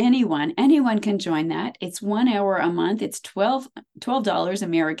fabulous for anyone. Anyone can join that. It's 1 hour a month. It's $12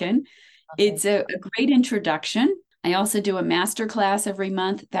 American. Love It's it. a great introduction. I also do a master class every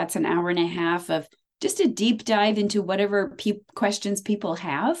month. That's an hour and a half of just a deep dive into whatever questions people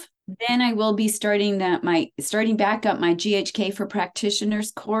have. Then I will be starting back up my GHK for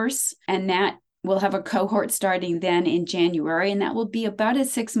practitioners course, and that will have a cohort starting then in January, and that will be about a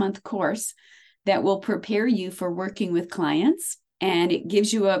 6-month course that will prepare you for working with clients. And it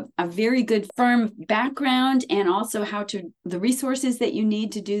gives you a very good firm background and also the resources that you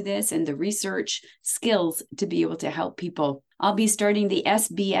need to do this and the research skills to be able to help people. I'll be starting the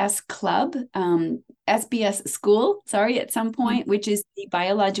SBS club, SBS school, at some point, which is the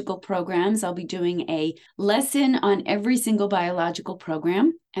biological programs. I'll be doing a lesson on every single biological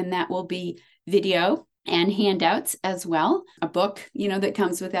program, and that will be video and handouts as well. A book, that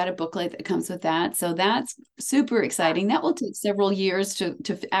comes with that, a booklet that comes with that. So that's super exciting. That will take several years to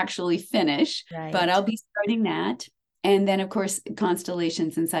actually finish, but Right. I'll be starting that. And then, of course,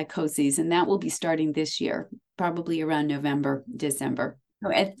 constellations and psychoses, and that will be starting this year, probably around November, December.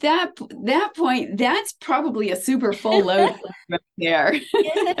 So at that point, that's probably a super full load right there. Isn't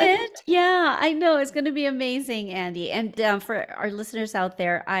it? Yeah, I know. It's going to be amazing, Andy. And for our listeners out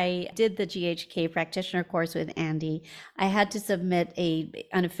there, I did the GHK practitioner course with Andy. I had to submit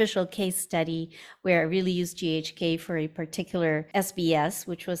an official case study where I really used GHK for a particular SBS,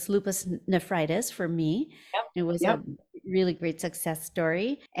 which was lupus nephritis for me. Yep. It was a Yep. really great success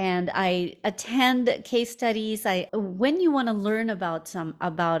story. And I attend case studies. When you want to learn about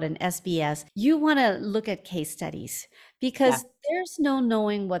an SBS, you want to look at case studies Yeah, because there's no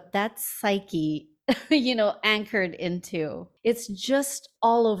knowing what that psyche anchored into. It's just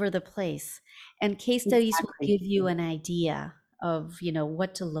all over the place, and case studies will exactly. give you an idea of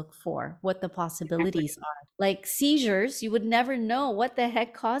what to look for, what the Exactly. possibilities are. Like seizures, you would never know what the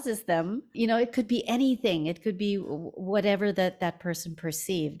heck causes them. It could be anything. It could be whatever that person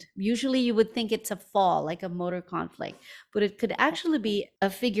perceived. Usually you would think it's a fall, like a motor conflict, but it could actually be a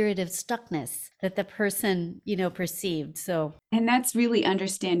figurative stuckness that the person, perceived. So, And that's really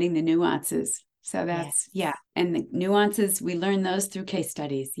understanding the nuances. So that's, yeah. yes. And the nuances, we learn those through case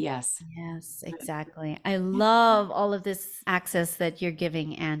studies. Yes. Yes, exactly. I love all of this access that you're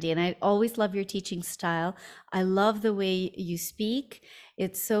giving, Andy, and I always love your teaching style. I love the way you speak.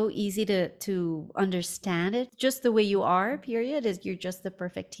 It's so easy to understand it. Just the way you are, period, is you're just the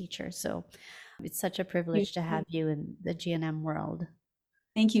perfect teacher. So it's such a privilege to have you in the GNM world.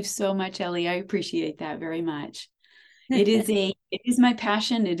 Thank you so much, Ellie. I appreciate that very much. It is my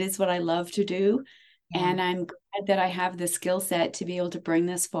passion. It is what I love to do. Yeah. And I'm glad that I have the skill set to be able to bring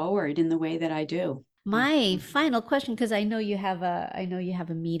this forward in the way that I do. My final question, because I know you have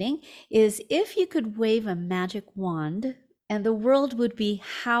a meeting, is if you could wave a magic wand and the world would be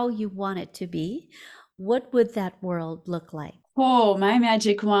how you want it to be, what would that world look like? Oh, my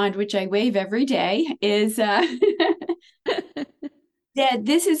magic wand, which I wave every day, is that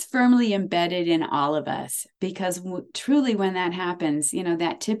this is firmly embedded in all of us because truly, when that happens,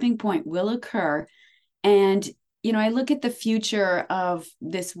 that tipping point will occur. And, I look at the future of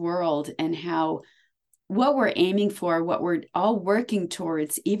this world and how what we're aiming for, what we're all working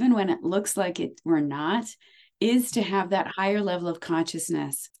towards, even when it looks like we're not, is to have that higher level of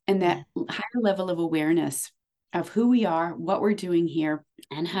consciousness and that higher level of awareness of who we are, what we're doing here,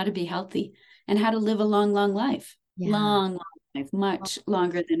 and how to be healthy and how to live a long, long life. Long life, much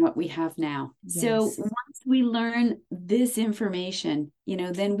longer than what we have now. So once we learn this information,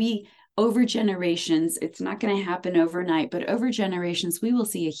 then over generations, it's not going to happen overnight, but over generations, we will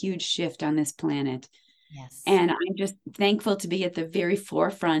see a huge shift on this planet. Yes. And I'm just thankful to be at the very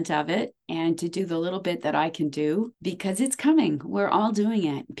forefront of it and to do the little bit that I can do because it's coming. We're all doing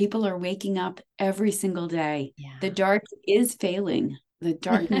it. People are waking up every single day. Yeah. The dark is failing. The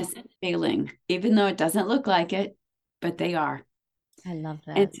darkness is failing, even though it doesn't look like it, but they are. I love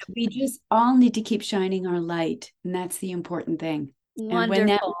that. And so we just all need to keep shining our light. And that's the important thing. Wonderful.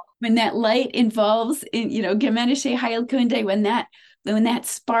 And when that light involves in, Gemenishe Hayal Kunde, when that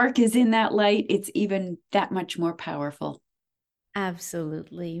spark is in that light, it's even that much more powerful.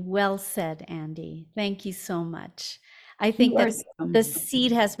 Absolutely. Well said, Andi. Thank you so much. I think that the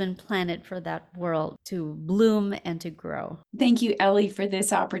seed has been planted for that world to bloom and to grow. Thank you, Ellie, for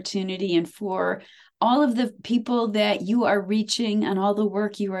this opportunity and for all of the people that you are reaching and all the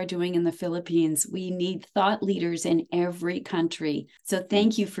work you are doing in the Philippines. We need thought leaders in every country. So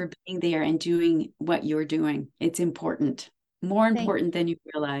thank you for being there and doing what you're doing. It's important, more important than you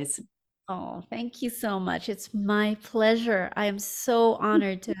realize. Oh, thank you so much. It's my pleasure. I am so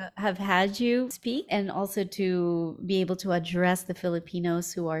honored to have had you speak and also to be able to address the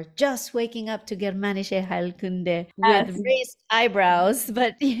Filipinos who are just waking up to Germanische Heilkunde with raised eyebrows.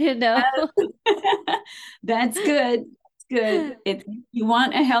 But, That's good. That's good. You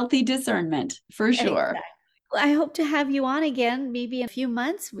want a healthy discernment, for sure. Exactly. I hope to have you on again, maybe in a few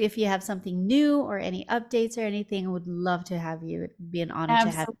months. If you have something new or any updates or anything, I would love to have you. It would be an honor to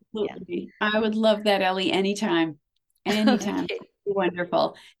have you again. Absolutely. I would love that, Ellie, anytime. Anytime. Okay.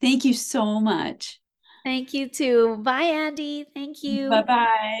 Wonderful. Thank you so much. Thank you too. Bye, Andi. Thank you.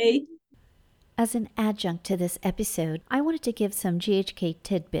 Bye-bye. As an adjunct to this episode, I wanted to give some GHK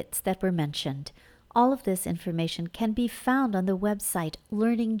tidbits that were mentioned. All of this information can be found on the website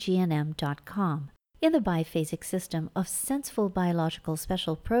learninggnm.com. In the biphasic system of senseful biological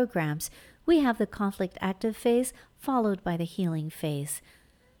special programs, we have the conflict active phase followed by the healing phase.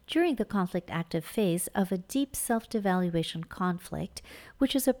 During the conflict active phase of a deep self-devaluation conflict,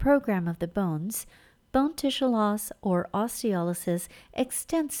 which is a program of the bones, bone tissue loss or osteolysis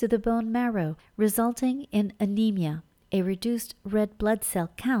extends to the bone marrow, resulting in anemia, a reduced red blood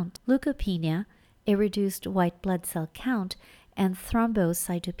cell count, leukopenia, a reduced white blood cell count, and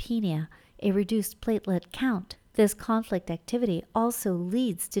thrombocytopenia, a reduced platelet count. This conflict activity also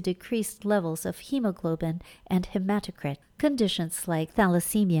leads to decreased levels of hemoglobin and hematocrit. Conditions like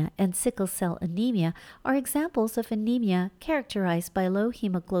thalassemia and sickle cell anemia are examples of anemia characterized by low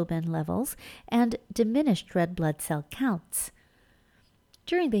hemoglobin levels and diminished red blood cell counts.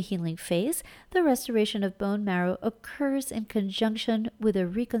 During the healing phase, the restoration of bone marrow occurs in conjunction with a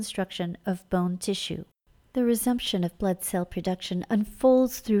reconstruction of bone tissue. The resumption of blood cell production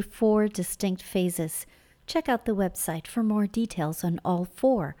unfolds through 4 distinct phases. Check out the website for more details on all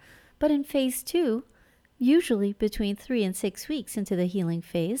 4. But in phase 2, usually between 3 and 6 weeks into the healing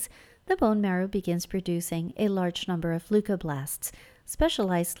phase, the bone marrow begins producing a large number of leukoblasts,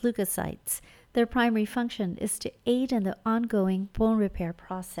 specialized leukocytes. Their primary function is to aid in the ongoing bone repair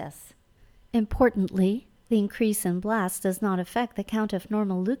process. Importantly, the increase in blasts does not affect the count of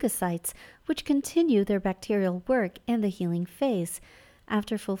normal leukocytes, which continue their bacterial work in the healing phase.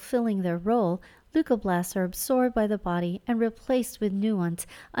 After fulfilling their role, leukoblasts are absorbed by the body and replaced with new ones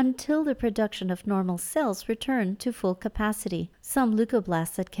until the production of normal cells return to full capacity. Some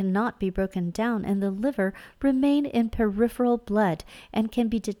leukoblasts that cannot be broken down in the liver remain in peripheral blood and can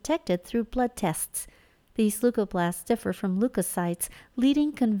be detected through blood tests. These leukoblasts differ from leukocytes,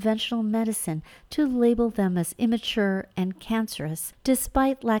 leading conventional medicine to label them as immature and cancerous,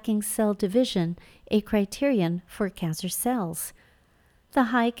 despite lacking cell division, a criterion for cancer cells. The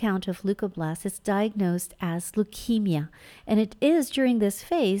high count of leukoblasts is diagnosed as leukemia, and it is during this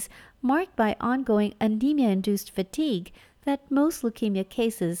phase, marked by ongoing anemia-induced fatigue, that most leukemia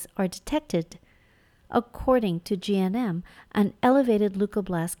cases are detected. According to GNM, an elevated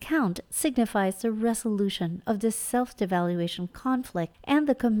leukoblast count signifies the resolution of the self-devaluation conflict and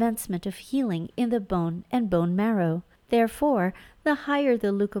the commencement of healing in the bone and bone marrow. Therefore, the higher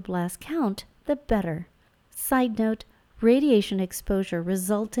the leukoblast count, the better. Side note, radiation exposure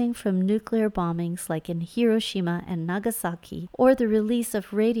resulting from nuclear bombings like in Hiroshima and Nagasaki, or the release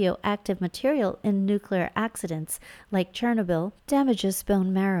of radioactive material in nuclear accidents like Chernobyl, damages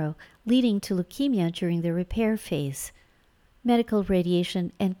bone marrow, leading to leukemia during the repair phase. Medical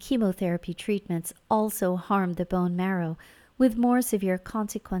radiation and chemotherapy treatments also harm the bone marrow, with more severe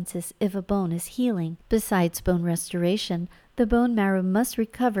consequences if a bone is healing. Besides bone restoration, the bone marrow must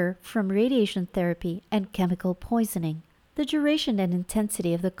recover from radiation therapy and chemical poisoning. The duration and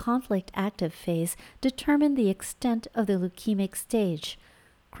intensity of the conflict active phase determine the extent of the leukemic stage.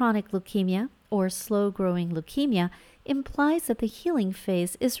 Chronic leukemia, or slow-growing leukemia, implies that the healing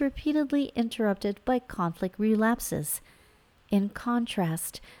phase is repeatedly interrupted by conflict relapses. In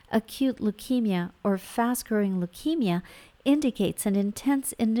contrast, acute leukemia or fast-growing leukemia indicates an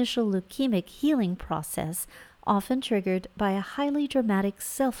intense initial leukemic healing process, often triggered by a highly dramatic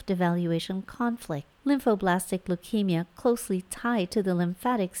self-devaluation conflict. Lymphoblastic leukemia, closely tied to the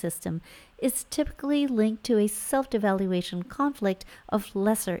lymphatic system, is typically linked to a self-devaluation conflict of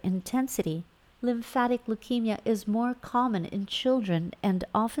lesser intensity. Lymphatic leukemia is more common in children and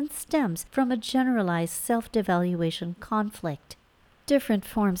often stems from a generalized self-devaluation conflict. Different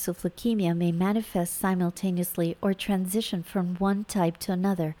forms of leukemia may manifest simultaneously or transition from one type to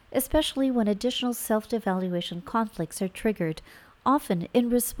another, especially when additional self-devaluation conflicts are triggered, often in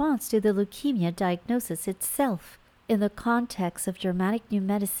response to the leukemia diagnosis itself. In the context of Germanic New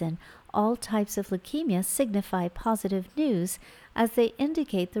Medicine, all types of leukemia signify positive news as they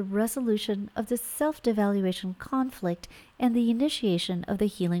indicate the resolution of the self-devaluation conflict and the initiation of the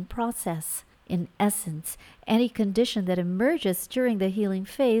healing process. In essence, any condition that emerges during the healing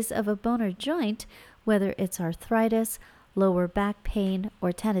phase of a bone or joint, whether it's arthritis, lower back pain,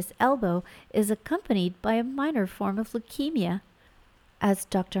 or tennis elbow, is accompanied by a minor form of leukemia. As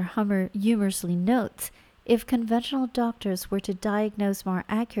Dr. Hummer humorously notes, if conventional doctors were to diagnose more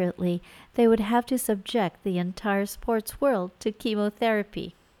accurately, they would have to subject the entire sports world to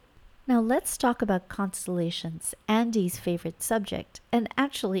chemotherapy. Now let's talk about constellations, Andi's favorite subject, and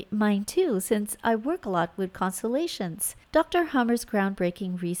actually mine too, since I work a lot with constellations. Dr. Hummer's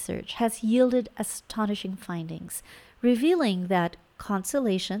groundbreaking research has yielded astonishing findings, revealing that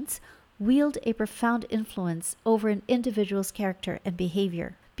constellations wield a profound influence over an individual's character and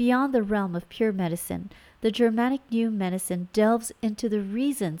behavior. Beyond the realm of pure medicine, the Germanic New Medicine delves into the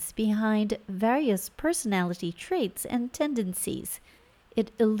reasons behind various personality traits and tendencies. It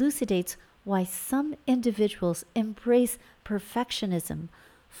elucidates why some individuals embrace perfectionism,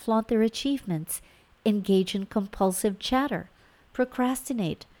 flaunt their achievements, engage in compulsive chatter,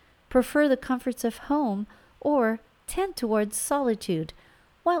 procrastinate, prefer the comforts of home, or tend towards solitude,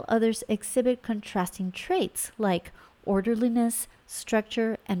 while others exhibit contrasting traits like orderliness,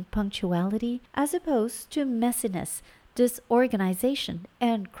 structure, and punctuality, as opposed to messiness, disorganization,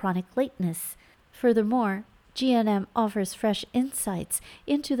 and chronic lateness. Furthermore, GNM offers fresh insights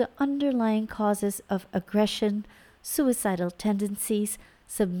into the underlying causes of aggression, suicidal tendencies,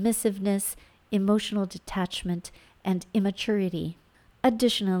 submissiveness, emotional detachment, and immaturity.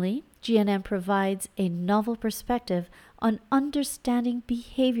 Additionally, GNM provides a novel perspective on understanding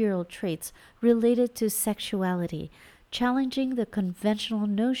behavioral traits related to sexuality, challenging the conventional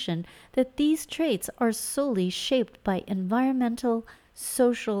notion that these traits are solely shaped by environmental,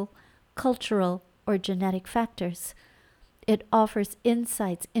 social, cultural, or genetic factors. It offers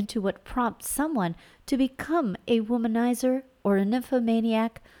insights into what prompts someone to become a womanizer or a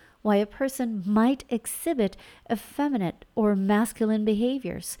nymphomaniac, why a person might exhibit effeminate or masculine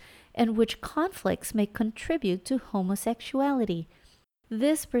behaviors, and which conflicts may contribute to homosexuality.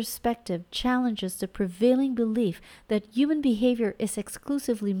 This perspective challenges the prevailing belief that human behavior is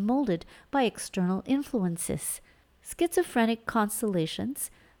exclusively molded by external influences. Schizophrenic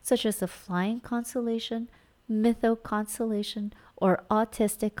constellations, such as the flying constellation, mytho-constellation, or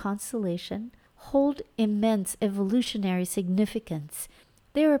autistic constellation, hold immense evolutionary significance.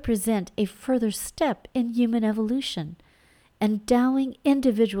 They represent a further step in human evolution, endowing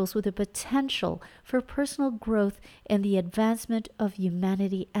individuals with the potential for personal growth and the advancement of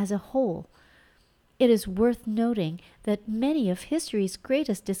humanity as a whole. It is worth noting that many of history's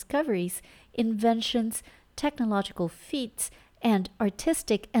greatest discoveries, inventions, technological feats, and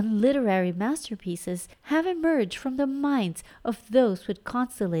artistic and literary masterpieces have emerged from the minds of those with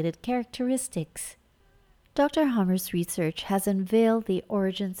constellated characteristics. Dr. Hammer's research has unveiled the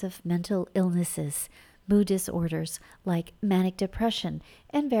origins of mental illnesses, mood disorders like manic depression,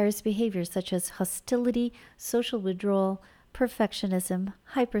 and various behaviors such as hostility, social withdrawal, perfectionism,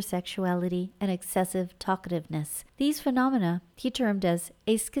 hypersexuality, and excessive talkativeness. These phenomena he termed as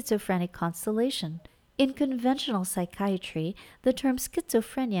a schizophrenic constellation. In conventional psychiatry, the term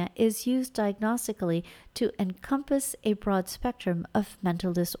schizophrenia is used diagnostically to encompass a broad spectrum of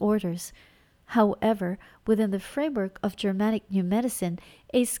mental disorders. However, within the framework of Germanic New Medicine,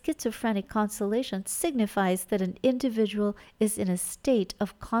 a schizophrenic constellation signifies that an individual is in a state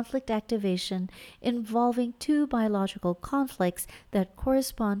of conflict activation involving two biological conflicts that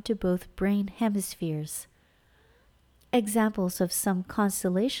correspond to both brain hemispheres. Examples of some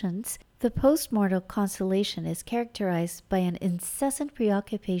constellations: the postmortal constellation is characterized by an incessant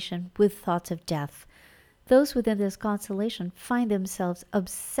preoccupation with thoughts of death. Those within this constellation find themselves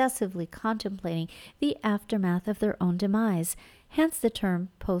obsessively contemplating the aftermath of their own demise, hence the term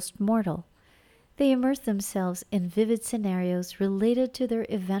postmortal. They immerse themselves in vivid scenarios related to their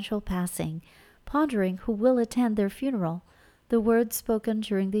eventual passing, pondering who will attend their funeral, the words spoken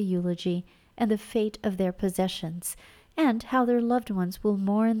during the eulogy, and the fate of their possessions, and how their loved ones will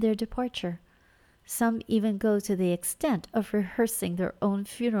mourn their departure. Some even go to the extent of rehearsing their own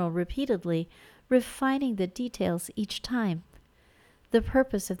funeral repeatedly, refining the details each time. The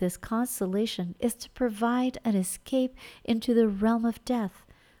purpose of this constellation is to provide an escape into the realm of death,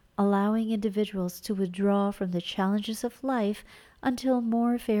 allowing individuals to withdraw from the challenges of life until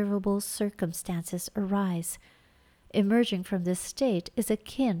more favorable circumstances arise. Emerging from this state is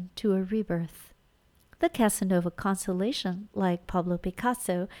akin to a rebirth. The Casanova constellation, like Pablo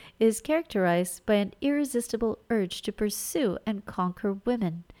Picasso, is characterized by an irresistible urge to pursue and conquer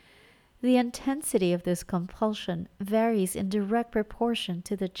women. The intensity of this compulsion varies in direct proportion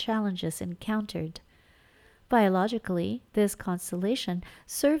to the challenges encountered. Biologically, this constellation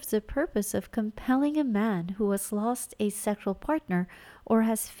serves the purpose of compelling a man who has lost a sexual partner or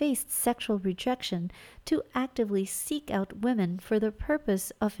has faced sexual rejection to actively seek out women for the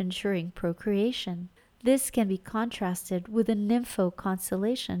purpose of ensuring procreation. This can be contrasted with the nympho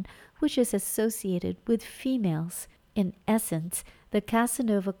constellation, which is associated with females. In essence, the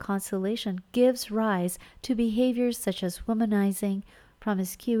Casanova constellation gives rise to behaviors such as womanizing,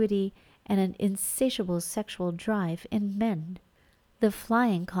 promiscuity, and an insatiable sexual drive in men. The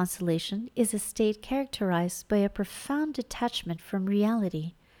Flying constellation is a state characterized by a profound detachment from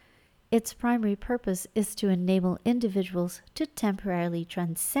reality. Its primary purpose is to enable individuals to temporarily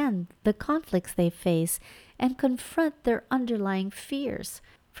transcend the conflicts they face and confront their underlying fears.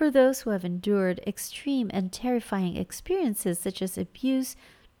 For those who have endured extreme and terrifying experiences such as abuse,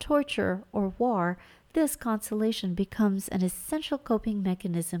 torture, or war, this constellation becomes an essential coping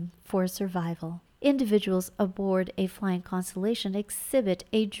mechanism for survival. Individuals aboard a flying constellation exhibit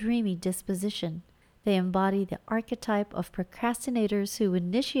a dreamy disposition. They embody the archetype of procrastinators who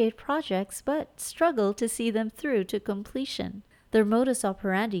initiate projects but struggle to see them through to completion. Their modus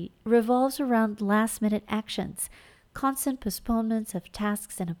operandi revolves around last-minute actions, constant postponements of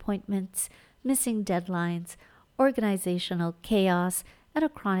tasks and appointments, missing deadlines, organizational chaos, and a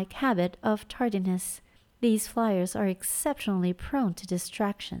chronic habit of tardiness. These flyers are exceptionally prone to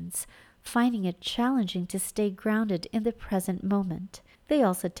distractions, finding it challenging to stay grounded in the present moment. They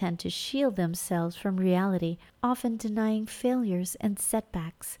also tend to shield themselves from reality, often denying failures and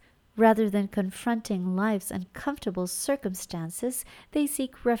setbacks. Rather than confronting life's uncomfortable circumstances, they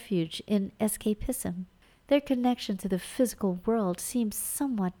seek refuge in escapism. Their connection to the physical world seems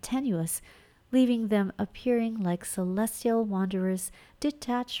somewhat tenuous, leaving them appearing like celestial wanderers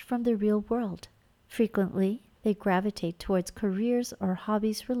detached from the real world. Frequently, they gravitate towards careers or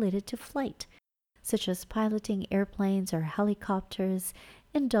hobbies related to flight, such as piloting airplanes or helicopters,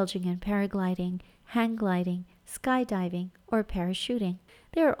 indulging in paragliding, hang gliding, skydiving, or parachuting.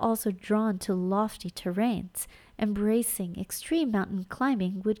 They are also drawn to lofty terrains, embracing extreme mountain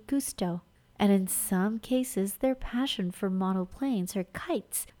climbing with gusto. And in some cases, their passion for monoplanes or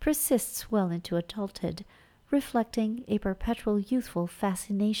kites persists well into adulthood, reflecting a perpetual youthful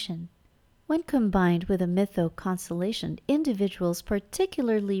fascination. When combined with a mytho constellation, individuals,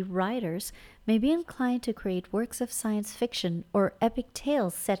 particularly writers, may be inclined to create works of science fiction or epic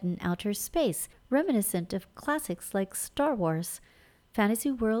tales set in outer space, reminiscent of classics like Star Wars. Fantasy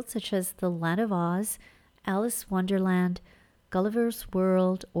worlds such as The Land of Oz, Alice Wonderland, Gulliver's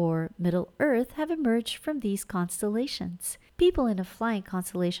World, or Middle-earth have emerged from these constellations. People in a flying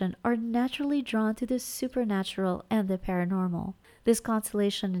constellation are naturally drawn to the supernatural and the paranormal. This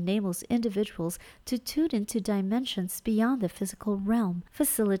constellation enables individuals to tune into dimensions beyond the physical realm,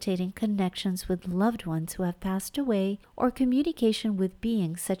 facilitating connections with loved ones who have passed away or communication with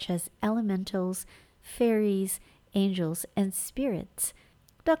beings such as elementals, fairies, angels, and spirits.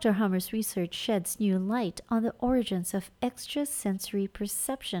 Dr. Hummer's research sheds new light on the origins of extrasensory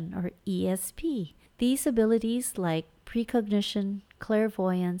perception, or ESP. These abilities, like precognition,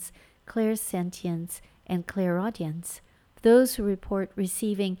 clairvoyance, clairsentience, and clairaudience, those who report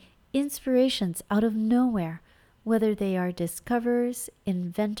receiving inspirations out of nowhere, whether they are discoverers,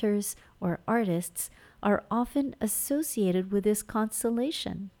 inventors, or artists, are often associated with this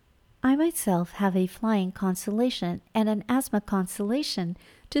constellation. I myself have a flying constellation and an asthma constellation.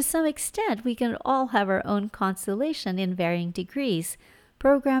 To some extent, we can all have our own constellation in varying degrees,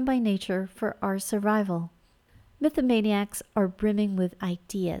 programmed by nature for our survival. Mythomaniacs are brimming with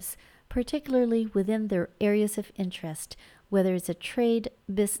ideas, particularly within their areas of interest, whether it's a trade,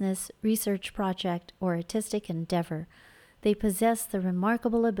 business, research project, or artistic endeavor. They possess the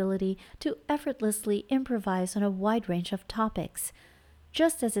remarkable ability to effortlessly improvise on a wide range of topics.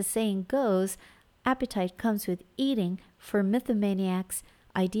 Just as the saying goes, appetite comes with eating, for mythomaniacs,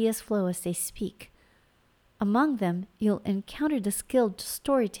 ideas flow as they speak. Among them, you'll encounter the skilled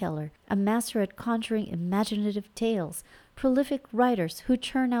storyteller, a master at conjuring imaginative tales, prolific writers who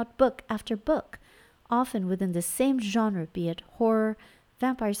churn out book after book, often within the same genre, be it horror,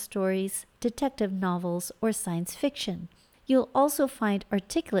 vampire stories, detective novels, or science fiction. You'll also find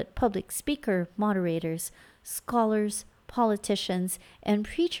articulate public speaker moderators, scholars, politicians, and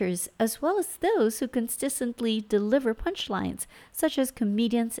preachers, as well as those who consistently deliver punchlines, such as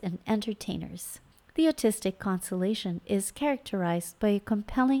comedians and entertainers. The autistic constellation is characterized by a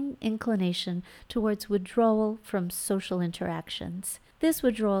compelling inclination towards withdrawal from social interactions. This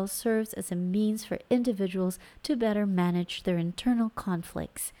withdrawal serves as a means for individuals to better manage their internal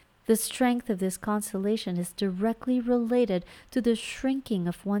conflicts. The strength of this constellation is directly related to the shrinking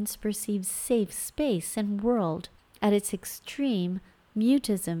of one's perceived safe space and world. At its extreme,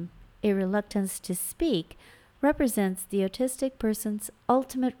 mutism, a reluctance to speak, represents the autistic person's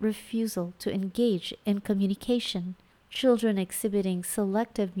ultimate refusal to engage in communication. Children exhibiting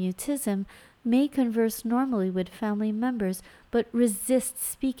selective mutism may converse normally with family members but resist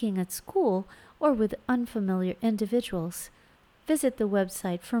speaking at school or with unfamiliar individuals. Visit the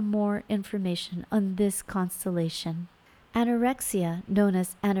website for more information on this constellation. Anorexia, known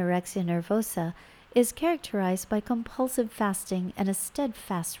as anorexia nervosa, is characterized by compulsive fasting and a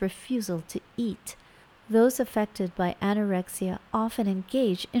steadfast refusal to eat. Those affected by anorexia often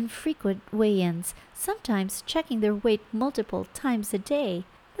engage in frequent weigh-ins, sometimes checking their weight multiple times a day.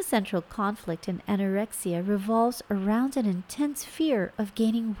 The central conflict in anorexia revolves around an intense fear of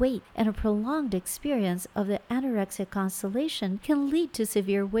gaining weight, and a prolonged experience of the anorexia constellation can lead to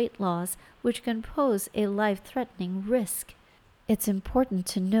severe weight loss, which can pose a life-threatening risk. It's important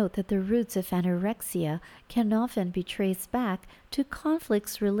to note that the roots of anorexia can often be traced back to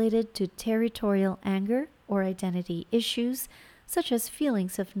conflicts related to territorial anger or identity issues, such as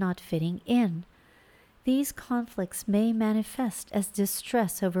feelings of not fitting in. These conflicts may manifest as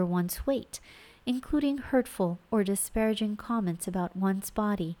distress over one's weight, including hurtful or disparaging comments about one's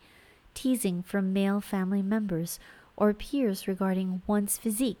body, teasing from male family members or peers regarding one's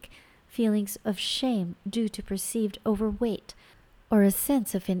physique, feelings of shame due to perceived overweight, or a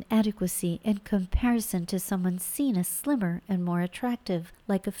sense of inadequacy in comparison to someone seen as slimmer and more attractive,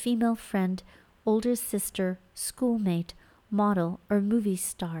 like a female friend, older sister, schoolmate, model, or movie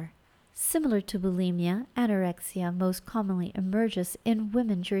star. Similar to bulimia, anorexia most commonly emerges in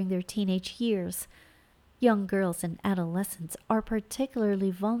women during their teenage years. Young girls and adolescents are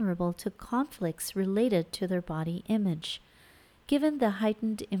particularly vulnerable to conflicts related to their body image. Given the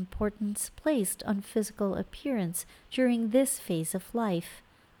heightened importance placed on physical appearance during this phase of life.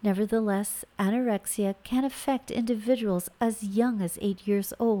 Nevertheless, anorexia can affect individuals as young as 8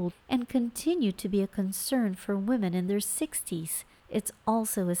 years old and continue to be a concern for women in their 60s. It's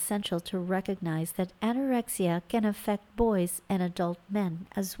also essential to recognize that anorexia can affect boys and adult men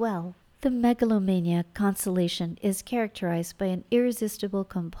as well. The megalomania constellation is characterized by an irresistible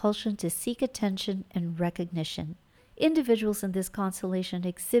compulsion to seek attention and recognition. Individuals in this constellation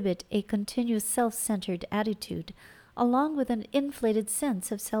exhibit a continuous self-centered attitude, along with an inflated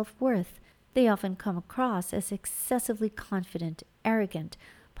sense of self-worth. They often come across as excessively confident, arrogant,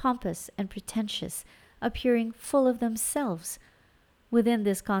 pompous, and pretentious, appearing full of themselves. Within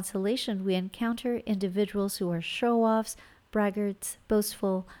this constellation, we encounter individuals who are show-offs, braggarts,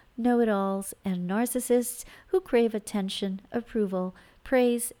 boastful, know-it-alls, and narcissists who crave attention, approval,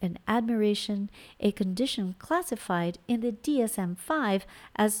 praise, and admiration, a condition classified in the DSM-5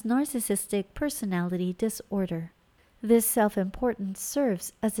 as narcissistic personality disorder. This self-importance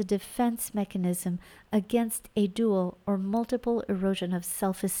serves as a defense mechanism against a dual or multiple erosion of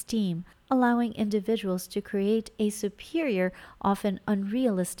self-esteem, allowing individuals to create a superior, often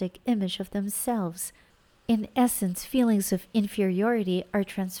unrealistic image of themselves. In essence, feelings of inferiority are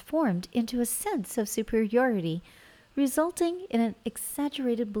transformed into a sense of superiority, resulting in an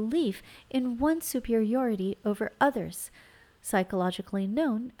exaggerated belief in one's superiority over others, psychologically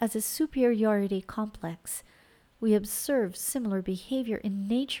known as a superiority complex. We observe similar behavior in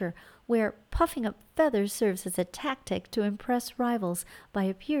nature, where puffing up feathers serves as a tactic to impress rivals by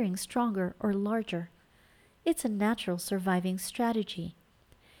appearing stronger or larger. It's a natural surviving strategy.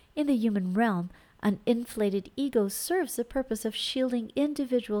 In the human realm, an inflated ego serves the purpose of shielding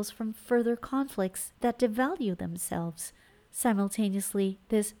individuals from further conflicts that devalue themselves. Simultaneously,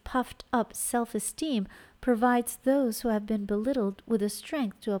 this puffed up self-esteem provides those who have been belittled with the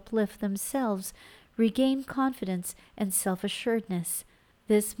strength to uplift themselves, regain confidence and self-assuredness.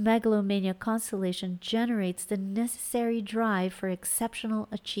 This megalomania constellation generates the necessary drive for exceptional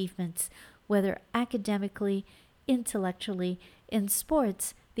achievements, whether academically, intellectually, in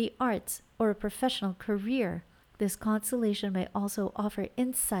sports, the arts, or a professional career. This constellation may also offer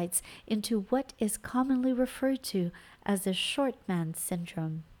insights into what is commonly referred to as the short man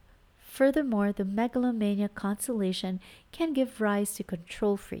syndrome. Furthermore, the megalomania constellation can give rise to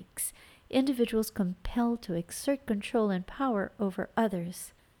control freaks, individuals compelled to exert control and power over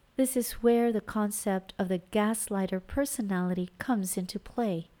others. This is where the concept of the gaslighter personality comes into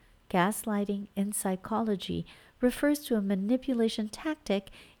play. Gaslighting in psychology refers to a manipulation tactic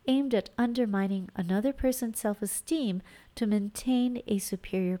aimed at undermining another person's self-esteem to maintain a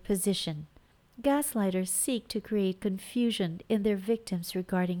superior position. Gaslighters seek to create confusion in their victims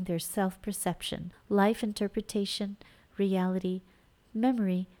regarding their self-perception, life interpretation, reality,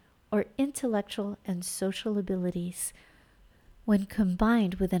 memory, or intellectual and social abilities. When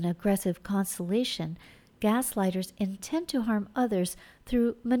combined with an aggressive constellation, gaslighters intend to harm others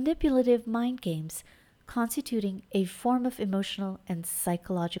through manipulative mind games, constituting a form of emotional and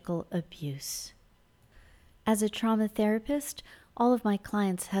psychological abuse. As a trauma therapist, all of my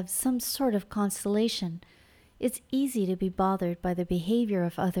clients have some sort of constellation. It's easy to be bothered by the behavior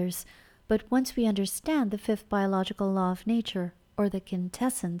of others, but once we understand the fifth biological law of nature, or the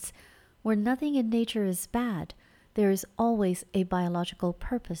quintessence, where nothing in nature is bad, there is always a biological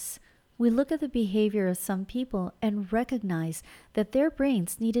purpose. We look at the behavior of some people and recognize that their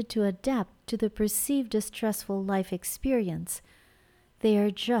brains needed to adapt to the perceived distressful life experience. They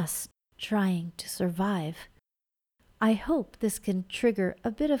are just trying to survive. I hope this can trigger a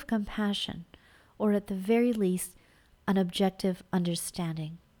bit of compassion, or at the very least, an objective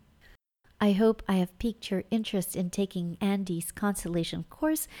understanding. I hope I have piqued your interest in taking Andi's constellation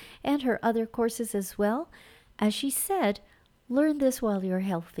course and her other courses as well. As she said, learn this while you're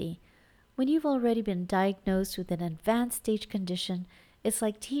healthy. When you've already been diagnosed with an advanced stage condition, it's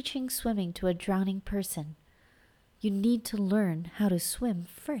like teaching swimming to a drowning person. You need to learn how to swim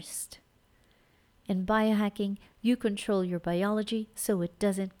first. In biohacking, you control your biology so it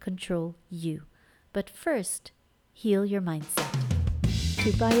doesn't control you. But first, heal your mindset.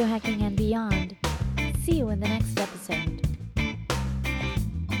 To biohacking and beyond, see you in the next episode.